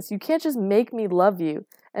like this. You can't just make me love you.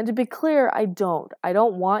 And to be clear, I don't. I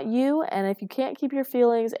don't want you, and if you can't keep your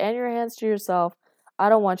feelings and your hands to yourself, I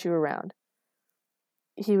don't want you around.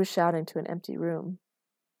 He was shouting to an empty room.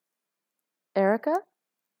 Erica?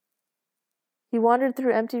 He wandered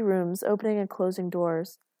through empty rooms, opening and closing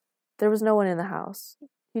doors. There was no one in the house.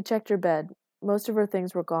 He checked her bed. Most of her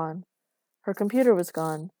things were gone. Her computer was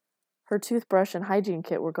gone. Her toothbrush and hygiene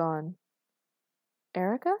kit were gone.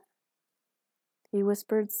 Erica? He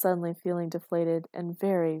whispered, suddenly feeling deflated and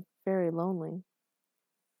very, very lonely.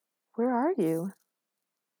 Where are you?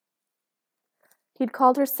 He'd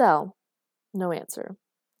called her cell. No answer.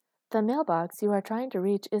 The mailbox you are trying to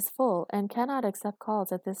reach is full and cannot accept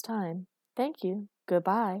calls at this time. Thank you.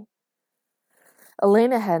 Goodbye.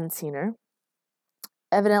 Elena hadn't seen her.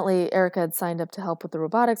 Evidently, Erica had signed up to help with the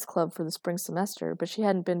robotics club for the spring semester, but she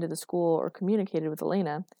hadn't been to the school or communicated with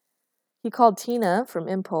Elena. He called Tina from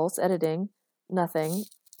Impulse Editing. Nothing.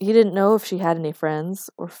 He didn't know if she had any friends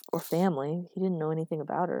or family. He didn't know anything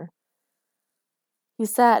about her. He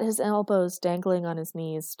sat, his elbows dangling on his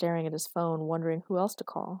knees, staring at his phone, wondering who else to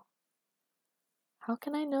call. How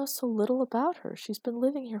can I know so little about her? She's been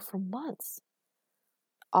living here for months.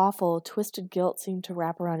 Awful, twisted guilt seemed to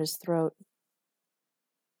wrap around his throat.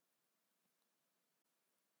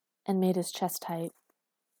 and made his chest tight.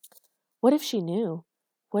 What if she knew?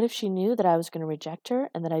 What if she knew that I was going to reject her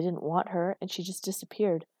and that I didn't want her and she just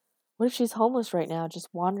disappeared? What if she's homeless right now,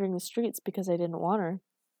 just wandering the streets because I didn't want her?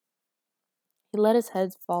 He let his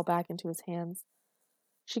head fall back into his hands.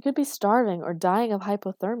 She could be starving or dying of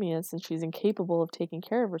hypothermia since she's incapable of taking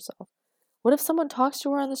care of herself. What if someone talks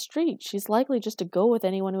to her on the street? She's likely just to go with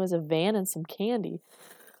anyone who has a van and some candy.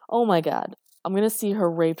 Oh my God, I'm going to see her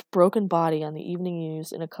raped, broken body on the evening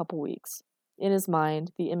news in a couple weeks. In his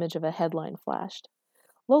mind, the image of a headline flashed.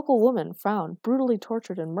 Local woman found brutally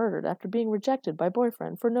tortured and murdered after being rejected by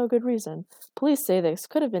boyfriend for no good reason. Police say this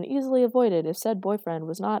could have been easily avoided if said boyfriend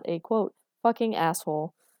was not a, quote, fucking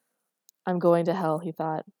asshole. I'm going to hell, he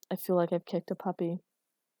thought. I feel like I've kicked a puppy.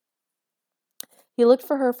 He looked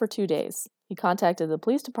for her for 2 days. He contacted the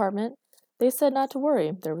police department. They said not to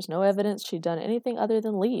worry. There was no evidence she'd done anything other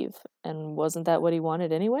than leave. And wasn't that what he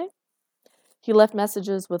wanted anyway? He left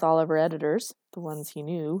messages with all of her editors, the ones he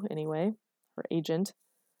knew anyway, her agent.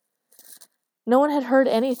 No one had heard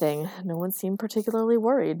anything. No one seemed particularly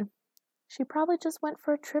worried. She probably just went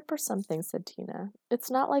for a trip or something, said Tina.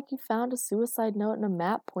 It's not like you found a suicide note and a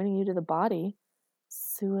map pointing you to the body.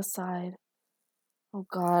 Suicide. Oh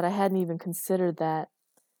God, I hadn't even considered that.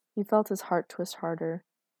 He felt his heart twist harder.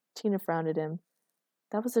 Tina frowned at him.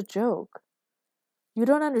 That was a joke. You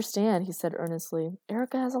don't understand, he said earnestly.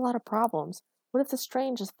 Erica has a lot of problems. What if the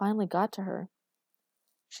strain just finally got to her?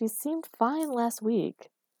 She seemed fine last week.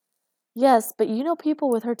 Yes, but you know people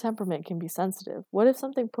with her temperament can be sensitive. What if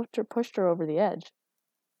something pushed her over the edge?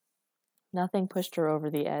 Nothing pushed her over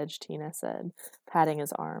the edge, Tina said, patting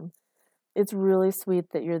his arm. It's really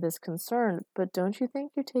sweet that you're this concerned, but don't you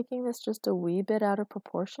think you're taking this just a wee bit out of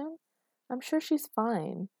proportion? I'm sure she's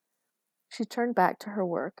fine. She turned back to her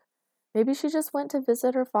work. Maybe she just went to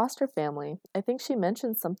visit her foster family. I think she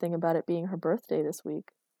mentioned something about it being her birthday this week.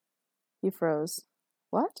 He froze.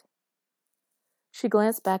 What? She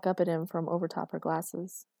glanced back up at him from overtop her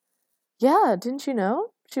glasses. Yeah, didn't you know?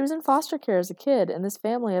 She was in foster care as a kid, and this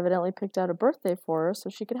family evidently picked out a birthday for her so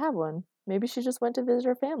she could have one. Maybe she just went to visit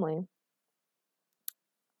her family.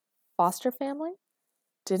 Foster family?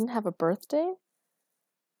 Didn't have a birthday?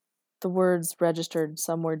 The words registered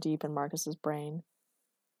somewhere deep in Marcus's brain.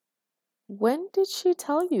 When did she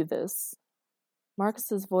tell you this?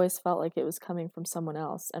 Marcus's voice felt like it was coming from someone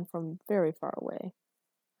else and from very far away.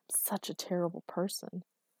 I'm such a terrible person.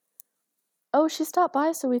 Oh, she stopped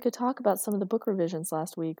by so we could talk about some of the book revisions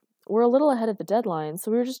last week. We're a little ahead of the deadline, so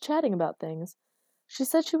we were just chatting about things. She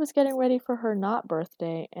said she was getting ready for her not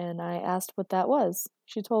birthday, and I asked what that was.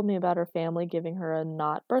 She told me about her family giving her a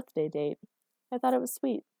not birthday date. I thought it was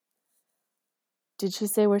sweet. Did she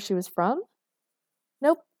say where she was from?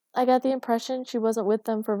 Nope. I got the impression she wasn't with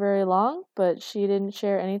them for very long, but she didn't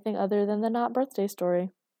share anything other than the not birthday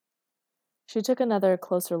story. She took another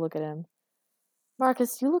closer look at him.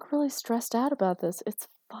 Marcus, you look really stressed out about this. It's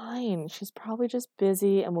fine. She's probably just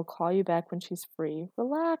busy and will call you back when she's free.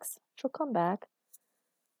 Relax. She'll come back.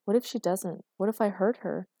 What if she doesn't? What if I hurt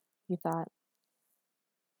her? He thought.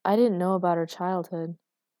 I didn't know about her childhood,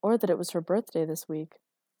 or that it was her birthday this week.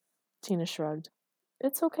 Tina shrugged.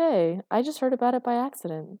 It's okay. I just heard about it by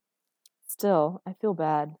accident. Still, I feel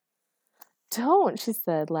bad. Don't, she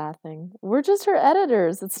said, laughing. We're just her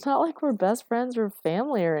editors. It's not like we're best friends or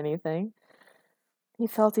family or anything. He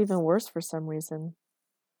felt even worse for some reason.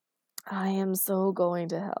 I am so going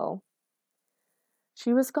to hell.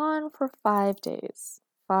 She was gone for 5 days.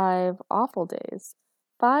 5 awful days.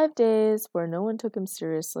 5 days where no one took him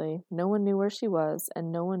seriously, no one knew where she was,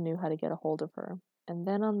 and no one knew how to get a hold of her. And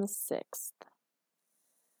then on the 6th.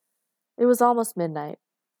 It was almost midnight.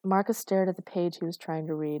 Marcus stared at the page he was trying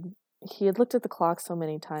to read. He had looked at the clock so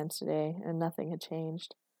many times today, and nothing had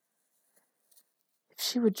changed. If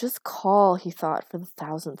she would just call, he thought for the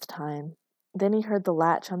 1000th time. Then he heard the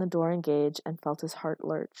latch on the door engage and felt his heart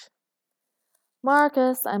lurch.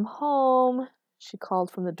 Marcus, I'm home, she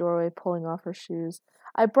called from the doorway, pulling off her shoes.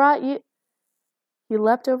 I brought you... He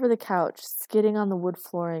leapt over the couch, skidding on the wood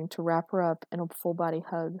flooring to wrap her up in a full-body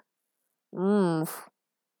hug.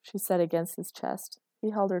 She said against his chest. He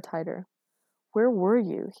held her tighter. Where were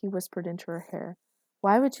you? He whispered into her hair.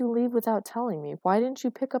 Why would you leave without telling me? Why didn't you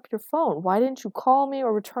pick up your phone? Why didn't you call me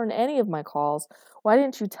or return any of my calls? Why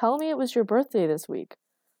didn't you tell me it was your birthday this week?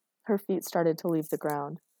 Her feet started to leave the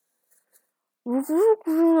ground.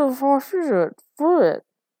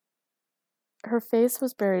 Her face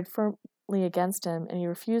was buried firmly against him, and he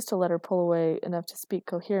refused to let her pull away enough to speak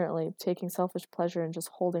coherently, taking selfish pleasure in just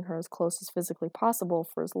holding her as close as physically possible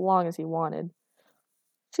for as long as he wanted.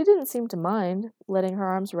 She didn't seem to mind, letting her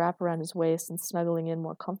arms wrap around his waist and snuggling in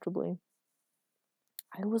more comfortably.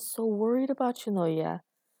 I was so worried about you, Noya.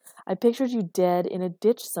 I pictured you dead in a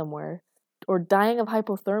ditch somewhere, or dying of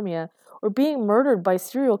hypothermia, or being murdered by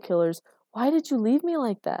serial killers. Why did you leave me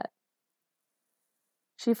like that?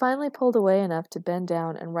 She finally pulled away enough to bend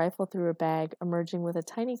down and rifle through her bag, emerging with a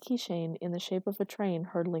tiny keychain in the shape of a train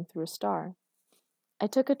hurtling through a star. I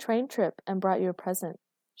took a train trip and brought you a present.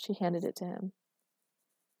 She handed it to him.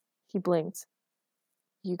 He blinked.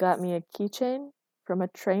 You got me a keychain? From a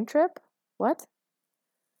train trip? What?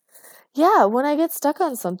 Yeah, when I get stuck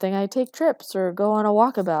on something, I take trips or go on a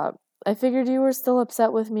walkabout. I figured you were still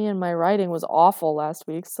upset with me and my writing was awful last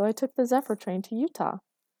week, so I took the Zephyr train to Utah.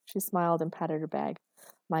 She smiled and patted her bag.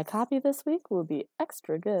 My copy this week will be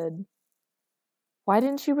extra good. Why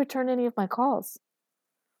didn't you return any of my calls?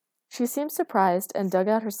 She seemed surprised and dug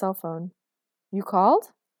out her cell phone. You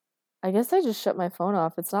called? I guess I just shut my phone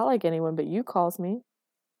off. It's not like anyone but you calls me.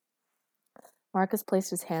 Marcus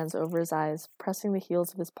placed his hands over his eyes, pressing the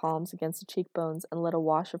heels of his palms against the cheekbones, and let a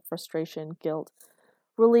wash of frustration, guilt,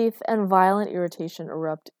 relief, and violent irritation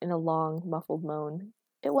erupt in a long, muffled moan.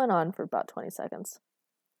 It went on for about 20 seconds.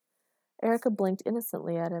 Erica blinked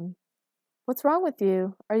innocently at him. What's wrong with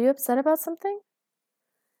you? Are you upset about something?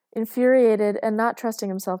 Infuriated and not trusting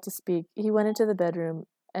himself to speak, he went into the bedroom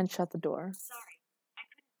and shut the door. Sorry, I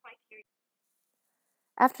couldn't quite hear you.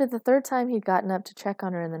 After the third time he'd gotten up to check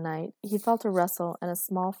on her in the night, he felt a rustle and a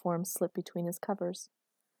small form slip between his covers.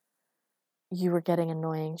 You were getting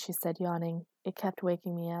annoying, she said, yawning. It kept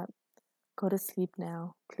waking me up. Go to sleep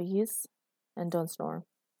now, please, and don't snore.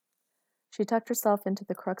 She tucked herself into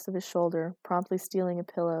the crux of his shoulder, promptly stealing a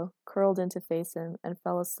pillow, curled in to face him, and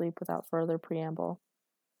fell asleep without further preamble.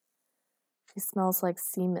 She smells like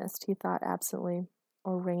sea mist, he thought absently,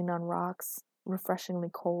 or rain on rocks, refreshingly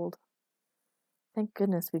cold. Thank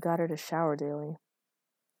goodness we got her to shower daily.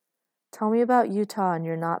 Tell me about Utah and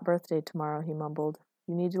your not birthday tomorrow, he mumbled.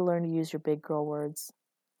 You need to learn to use your big girl words.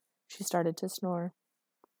 She started to snore.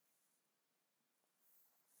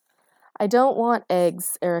 I don't want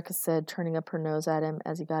eggs, Erica said, turning up her nose at him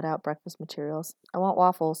as he got out breakfast materials. I want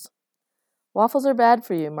waffles. Waffles are bad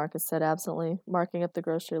for you, Marcus said absently, marking up the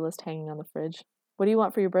grocery list hanging on the fridge. What do you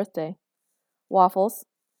want for your birthday? Waffles.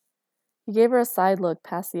 He gave her a side look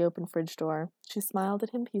past the open fridge door. She smiled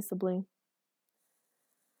at him peaceably.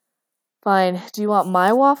 Fine. Do you want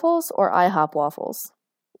my waffles or IHOP waffles?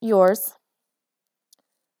 Yours.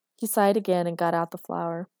 He sighed again and got out the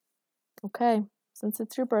flour. Okay, since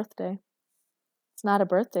it's your birthday. It's not a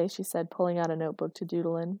birthday, she said, pulling out a notebook to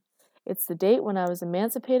doodle in. It's the date when I was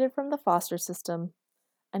emancipated from the foster system.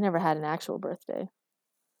 I never had an actual birthday.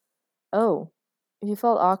 Oh. He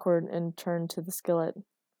felt awkward and turned to the skillet.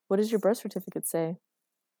 What does your birth certificate say?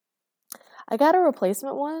 I got a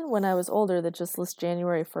replacement one when I was older that just lists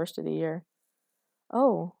January 1st of the year.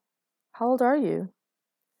 Oh. How old are you?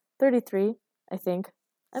 33, I think.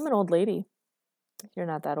 I'm an old lady. You're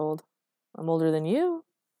not that old. I'm older than you.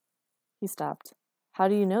 He stopped. How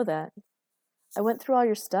do you know that? I went through all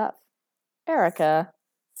your stuff. Erica,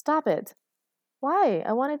 stop it. Why?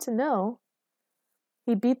 I wanted to know.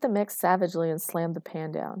 He beat the mix savagely and slammed the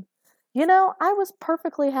pan down. You know, I was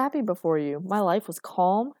perfectly happy before you. My life was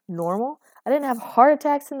calm, normal. I didn't have heart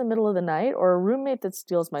attacks in the middle of the night, or a roommate that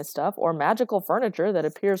steals my stuff, or magical furniture that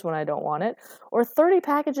appears when I don't want it, or 30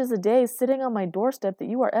 packages a day sitting on my doorstep that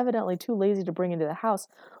you are evidently too lazy to bring into the house.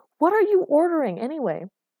 What are you ordering, anyway?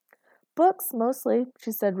 Books, mostly,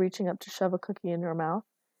 she said, reaching up to shove a cookie in her mouth.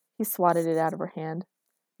 He swatted it out of her hand.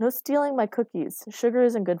 No stealing my cookies. Sugar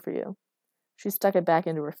isn't good for you. She stuck it back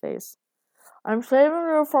into her face. I'm saving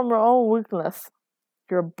you from your own weakness.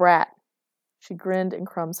 You're a brat. She grinned and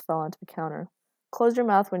crumbs fell onto the counter. Close your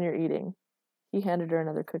mouth when you're eating. He handed her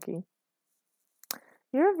another cookie.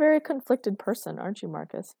 You're a very conflicted person, aren't you,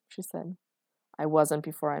 Marcus? She said. I wasn't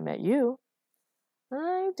before I met you.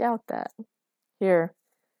 I doubt that. Here.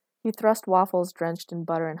 He thrust waffles drenched in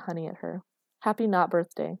butter and honey at her. Happy not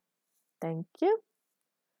birthday. Thank you.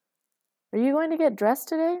 Are you going to get dressed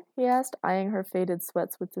today? He asked, eyeing her faded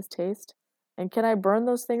sweats with distaste. And can I burn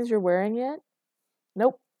those things you're wearing yet?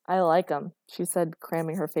 Nope, I like 'em, she said,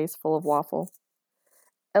 cramming her face full of waffle.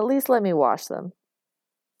 At least let me wash them.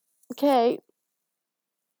 Okay.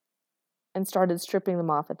 And started stripping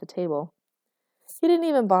them off at the table. He didn't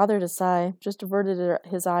even bother to sigh, just averted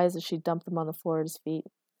his eyes as she dumped them on the floor at his feet.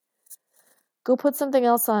 Go put something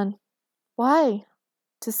else on. Why?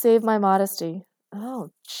 To save my modesty.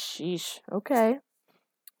 Oh, sheesh. Okay.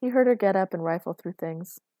 He heard her get up and rifle through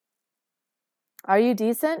things. Are you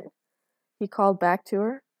decent? He called back to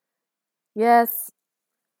her. Yes.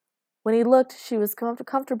 When he looked, she was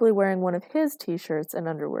comfortably wearing one of his t-shirts and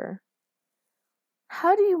underwear.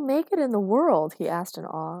 How do you make it in the world? He asked in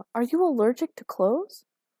awe. Are you allergic to clothes?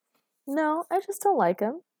 No, I just don't like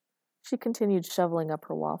 'em. She continued shoveling up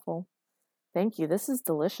her waffle. Thank you, this is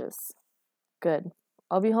delicious. Good.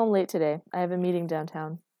 I'll be home late today. I have a meeting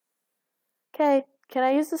downtown. Okay, can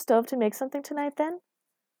I use the stove to make something tonight then?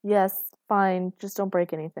 Yes, fine, just don't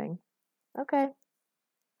break anything. Okay.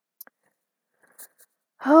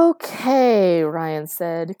 Okay, Ryan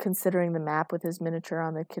said, considering the map with his miniature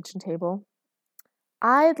on the kitchen table.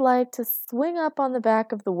 I'd like to swing up on the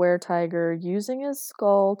back of the were-tiger, using his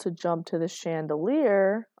skull to jump to the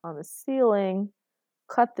chandelier on the ceiling,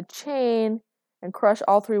 cut the chain, and crush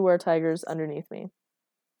all three were-tigers underneath me.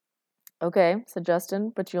 Okay, said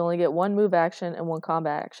Justin, but you only get one move action and one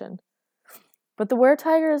combat action. But the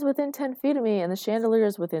were-tiger is within 10 feet of me and the chandelier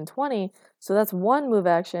is within 20, so that's one move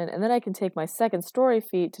action, and then I can take my second story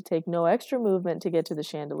feat to take no extra movement to get to the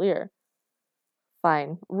chandelier.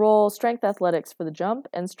 Fine. Roll strength athletics for the jump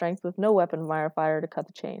and strength with no weapon modifier to cut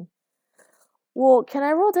the chain. Well, can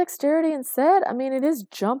I roll dexterity instead? I mean, it is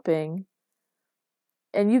jumping.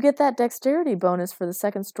 And you get that dexterity bonus for the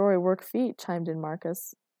second story work feat, chimed in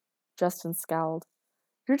Marcus. Justin scowled.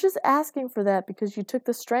 You're just asking for that because you took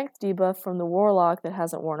the strength debuff from the warlock that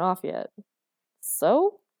hasn't worn off yet.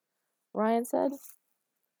 So? Ryan said.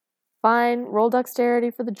 Fine, roll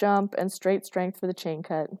dexterity for the jump and straight strength for the chain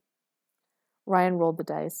cut. Ryan rolled the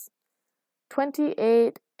dice.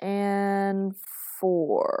 28 and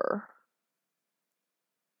 4.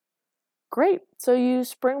 Great. So you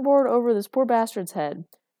springboard over this poor bastard's head.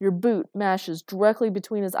 Your boot mashes directly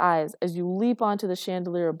between his eyes as you leap onto the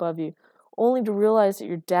chandelier above you, only to realize that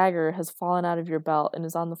your dagger has fallen out of your belt and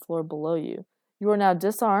is on the floor below you. You are now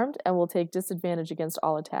disarmed and will take disadvantage against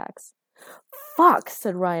all attacks. Fuck,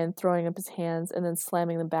 said Ryan, throwing up his hands and then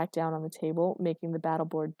slamming them back down on the table, making the battle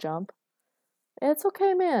board jump. It's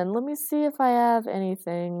okay, man. Let me see if I have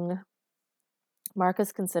anything.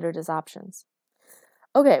 Marcus considered his options.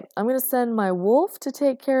 Okay, I'm going to send my wolf to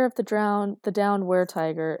take care of the downed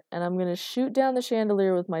were-tiger, and I'm going to shoot down the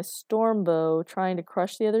chandelier with my storm bow, trying to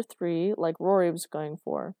crush the other three, like Rory was going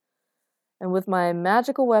for. And with my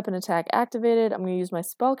magical weapon attack activated, I'm going to use my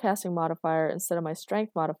spellcasting modifier instead of my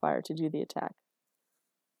strength modifier to do the attack.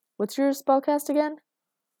 What's your spellcast again?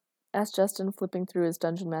 Asked Justin, flipping through his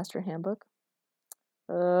Dungeon Master handbook.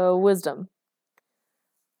 Wisdom.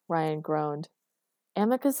 Ryan groaned.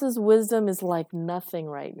 Amicus's wisdom is like nothing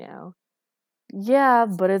right now. Yeah,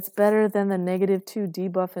 but it's better than the -2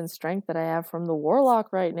 debuff in strength that I have from the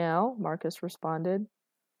warlock right now, Marcus responded.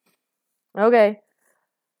 Okay.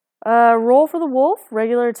 Roll for the wolf,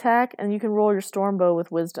 regular attack, and you can roll your storm bow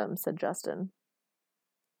with wisdom, said Justin.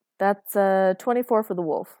 That's 24 for the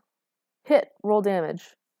wolf. Hit, roll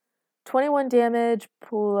damage. 21 damage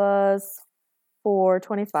plus 4,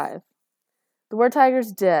 25. The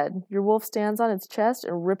were-tiger's dead. Your wolf stands on its chest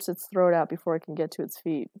and rips its throat out before it can get to its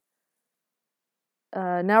feet.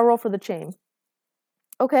 Now roll for the chain.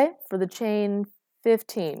 Okay, for the chain,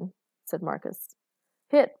 15, said Marcus.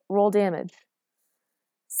 Hit, roll damage.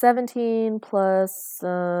 17 plus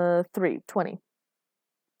 3, 20.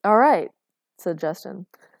 All right, said Justin.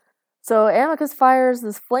 So Amicus fires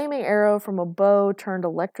this flaming arrow from a bow turned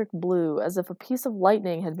electric blue, as if a piece of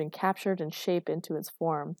lightning had been captured and shaped into its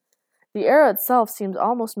form. The arrow itself seems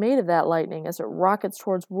almost made of that lightning as it rockets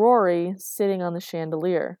towards Rory, sitting on the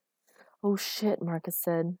chandelier. Oh shit, Marcus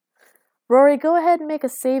said. Rory, go ahead and make a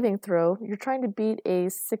saving throw. You're trying to beat a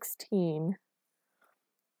 16.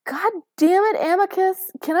 God damn it,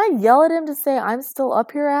 Amicus! Can I yell at him to say I'm still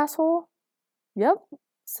up here, asshole? Yep,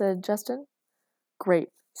 said Justin. Great.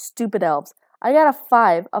 Stupid elves. I got a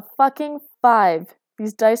 5. A fucking 5.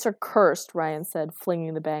 These dice are cursed, Ryan said,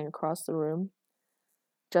 flinging the bag across the room.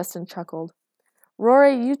 Justin chuckled.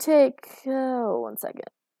 Rory, you take... 1 second.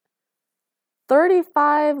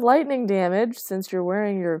 35 lightning damage, since you're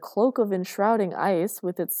wearing your cloak of enshrouding ice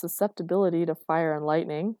with its susceptibility to fire and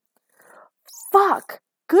lightning. Fuck!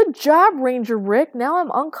 Good job, Ranger Rick. Now I'm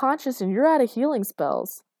unconscious and you're out of healing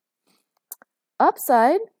spells.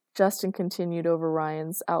 Upside, Justin continued over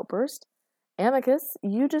Ryan's outburst. Amicus,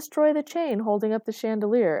 you destroy the chain holding up the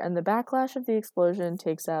chandelier, and the backlash of the explosion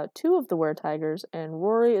takes out 2 of the were-tigers, and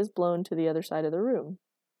Rory is blown to the other side of the room.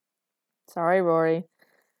 Sorry, Rory,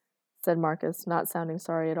 said Marcus, not sounding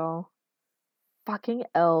sorry at all. Fucking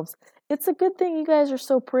elves. It's a good thing you guys are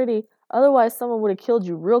so pretty, otherwise someone would have killed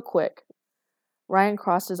you real quick. Ryan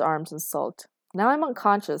crossed his arms and sulked. Now I'm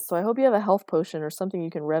unconscious, so I hope you have a health potion or something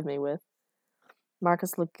you can rev me with.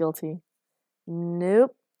 Marcus looked guilty.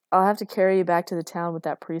 Nope. I'll have to carry you back to the town with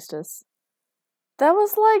that priestess. That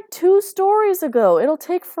was like 2 stories ago. It'll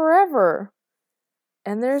take forever.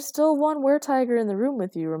 And there's still one weretiger in the room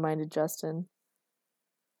with you, reminded Justin.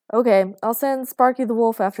 Okay, I'll send Sparky the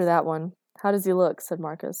wolf after that one. How does he look? Said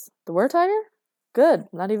Marcus. The weretiger? Good,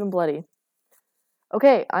 not even bloody.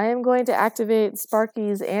 Okay, I am going to activate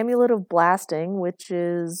Sparky's Amulet of Blasting, which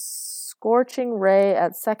is Scorching Ray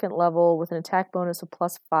at 2nd level with an attack bonus of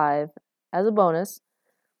 +5 as a bonus,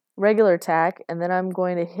 regular attack, and then I'm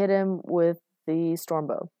going to hit him with the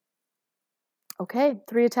Stormbow. Okay,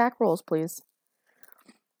 3 attack rolls, please.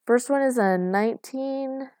 First one is a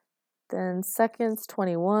 19, then second's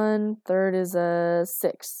 21, third is a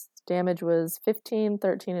 6. Damage was 15,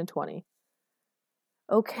 13, and 20.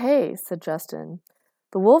 Okay, said Justin.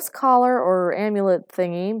 The wolf's collar or amulet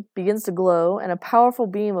thingy begins to glow, and a powerful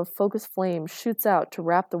beam of focused flame shoots out to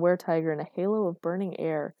wrap the weretiger in a halo of burning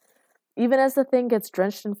air. Even as the thing gets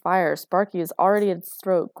drenched in fire, Sparky is already at its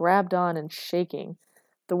throat, grabbed on and shaking.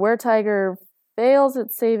 The weretiger fails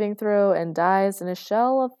its saving throw and dies in a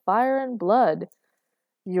shell of fire and blood.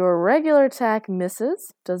 Your regular attack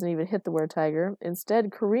misses, doesn't even hit the weretiger,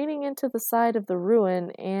 instead careening into the side of the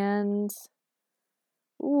ruin and...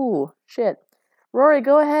 Ooh, shit. Rory,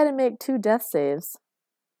 go ahead and make 2 death saves.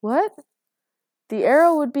 What? The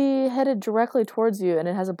arrow would be headed directly towards you, and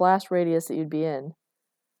it has a blast radius that you'd be in.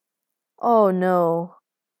 Oh, no.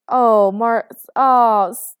 Oh,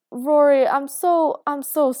 Rory, I'm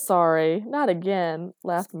so sorry. Not again,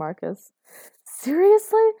 laughed Marcus.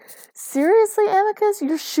 Seriously? Seriously, Amicus?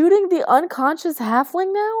 You're shooting the unconscious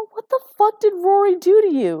halfling now? What the fuck did Rory do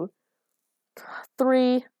to you?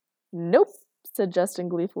 3. Nope, said Justin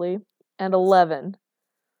gleefully. And 11.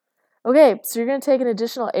 Okay, so you're going to take an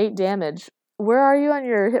additional 8 damage. Where are you on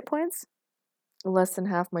your hit points? Less than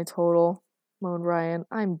half my total, moaned Ryan.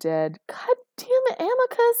 I'm dead. God damn it,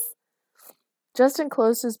 Amicus! Justin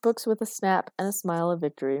closed his books with a snap and a smile of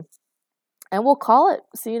victory. And we'll call it.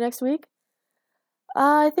 See you next week?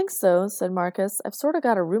 I think so, said Marcus. I've sort of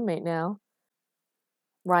got a roommate now.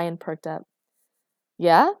 Ryan perked up.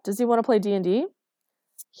 Yeah? Does he want to play D&D?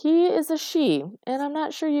 He is a she, and I'm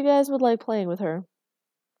not sure you guys would like playing with her.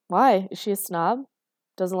 Why? Is she a snob?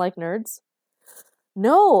 Doesn't like nerds?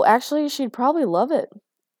 No, actually, she'd probably love it.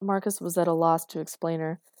 Marcus was at a loss to explain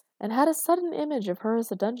her, and had a sudden image of her as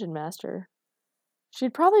a dungeon master.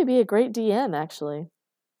 She'd probably be a great DM, actually.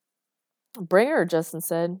 Bring her, Justin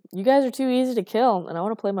said. You guys are too easy to kill, and I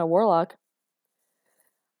want to play my warlock.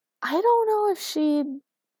 I don't know if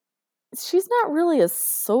she's not really a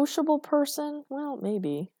sociable person. Well,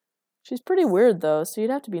 maybe. She's pretty weird, though, so you'd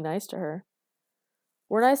have to be nice to her.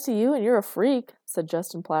 We're nice to you, and you're a freak, said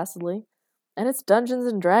Justin placidly. And it's Dungeons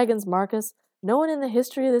and Dragons, Marcus. No one in the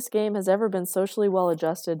history of this game has ever been socially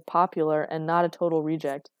well-adjusted, popular, and not a total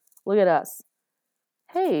reject. Look at us.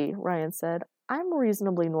 Hey, Ryan said. I'm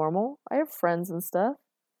reasonably normal. I have friends and stuff.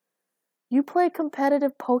 You play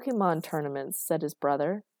competitive Pokemon tournaments, said his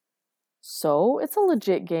brother. So, it's a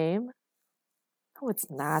legit game. No,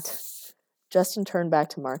 it's not. Justin turned back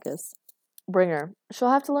to Marcus. Bring her.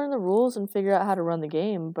 She'll have to learn the rules and figure out how to run the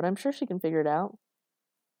game, but I'm sure she can figure it out.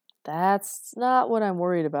 That's not what I'm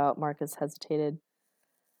worried about, Marcus hesitated.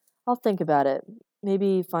 I'll think about it.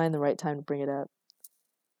 Maybe find the right time to bring it up.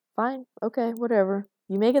 Fine. Okay, whatever.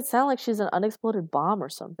 You make it sound like she's an unexploded bomb or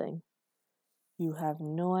something. You have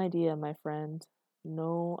no idea, my friend.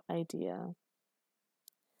 No idea.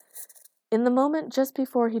 In the moment just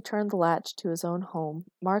before he turned the latch to his own home,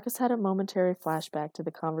 Marcus had a momentary flashback to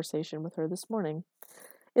the conversation with her this morning.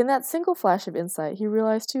 In that single flash of insight, he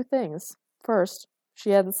realized 2 things. First, she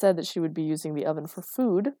hadn't said that she would be using the oven for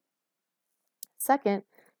food. Second,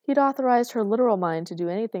 he'd authorized her literal mind to do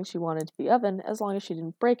anything she wanted to the oven as long as she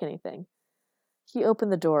didn't break anything. He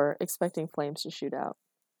opened the door, expecting flames to shoot out.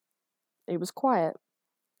 It was quiet.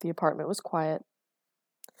 The apartment was quiet.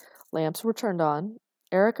 Lamps were turned on.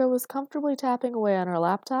 Erica was comfortably tapping away on her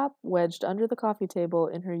laptop, wedged under the coffee table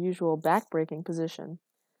in her usual back-breaking position.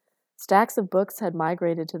 Stacks of books had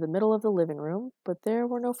migrated to the middle of the living room, but there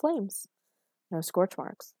were no flames, no scorch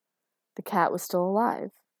marks. The cat was still alive.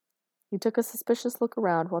 He took a suspicious look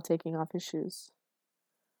around while taking off his shoes.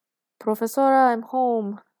 Professora, I'm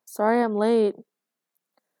home. Sorry I'm late.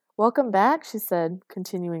 Welcome back, she said,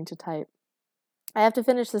 continuing to type. I have to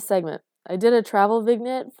finish this segment. I did a travel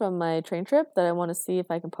vignette from my train trip that I want to see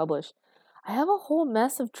if I can publish. I have a whole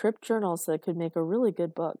mess of trip journals that could make a really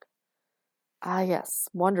good book. Ah, yes,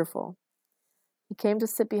 wonderful. He came to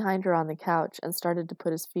sit behind her on the couch and started to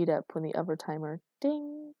put his feet up when the oven timer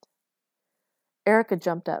dinged. Erica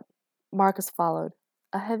jumped up. Marcus followed,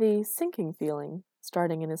 a heavy, sinking feeling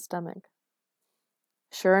starting in his stomach.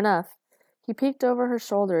 Sure enough, he peeked over her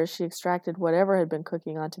shoulder as she extracted whatever had been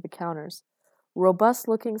cooking onto the counters.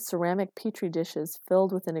 robust-looking ceramic petri dishes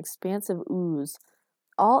filled with an expansive ooze.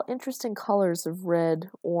 All interesting colors of red,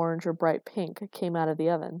 orange, or bright pink came out of the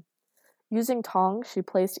oven. Using tongs, she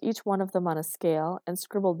placed each one of them on a scale and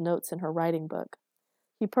scribbled notes in her writing book.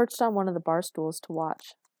 He perched on one of the bar stools to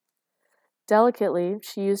watch. Delicately,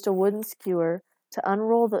 she used a wooden skewer to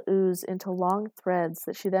unroll the ooze into long threads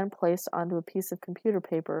that she then placed onto a piece of computer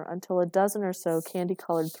paper until a dozen or so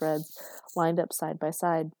candy-colored threads lined up side by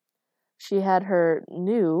side. She had her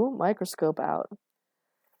new microscope out.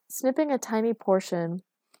 Snipping a tiny portion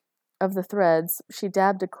of the threads, she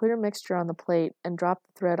dabbed a clear mixture on the plate and dropped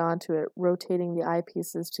the thread onto it, rotating the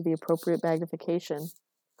eyepieces to the appropriate magnification,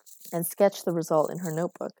 and sketched the result in her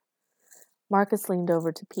notebook. Marcus leaned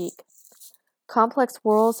over to peek. Complex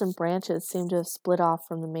whorls and branches seemed to have split off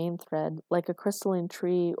from the main thread, like a crystalline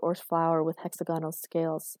tree or flower with hexagonal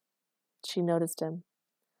scales. She noticed him.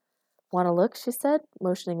 "Want to look?" she said,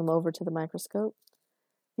 motioning him over to the microscope.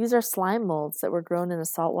 "These are slime molds that were grown in a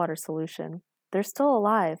saltwater solution. They're still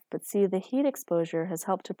alive, but see, the heat exposure has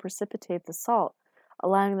helped to precipitate the salt,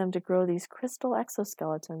 allowing them to grow these crystal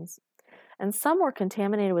exoskeletons. And some were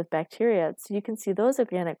contaminated with bacteria, so you can see those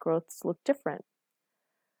organic growths look different."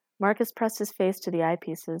 Marcus pressed his face to the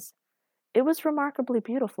eyepieces. It was remarkably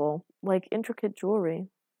beautiful, like intricate jewelry.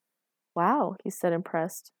 "Wow," he said,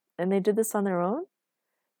 impressed. "And they did this on their own?"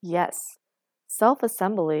 "Yes.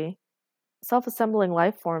 Self-assembly. Self-assembling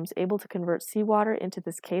life forms able to convert seawater into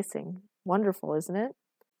this casing. Wonderful, isn't it?"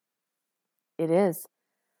 "It is."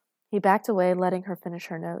 He backed away, letting her finish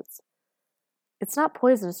her notes. "It's not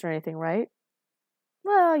poisonous or anything, right?"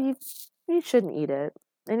 "Well, you shouldn't eat it.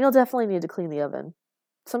 And you'll definitely need to clean the oven.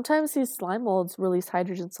 Sometimes these slime molds release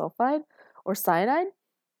hydrogen sulfide or cyanide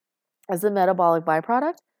as a metabolic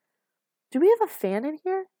byproduct. Do we have a fan in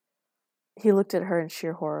here?" He looked at her in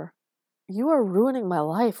sheer horror. "You are ruining my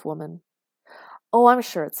life, woman." "Oh, I'm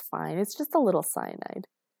sure it's fine. It's just a little cyanide."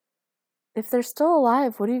 "If they're still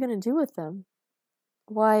alive, what are you going to do with them?"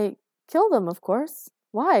 "Why, kill them, of course.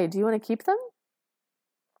 Why? Do you want to keep them?"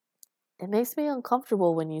 "It makes me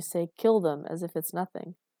uncomfortable when you say kill them as if it's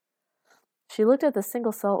nothing." She looked at the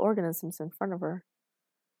single-cell organisms in front of her.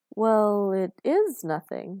 "Well, it is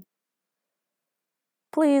nothing."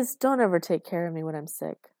 "Please, don't ever take care of me when I'm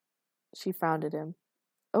sick." She frowned at him.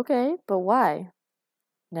 "Okay, but why?"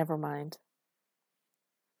 "Never mind."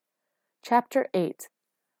 Chapter 8.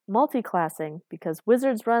 Multiclassing, because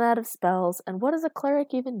wizards run out of spells, and what does a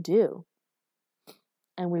cleric even do?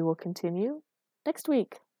 And we will continue next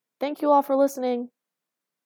week. Thank you all for listening.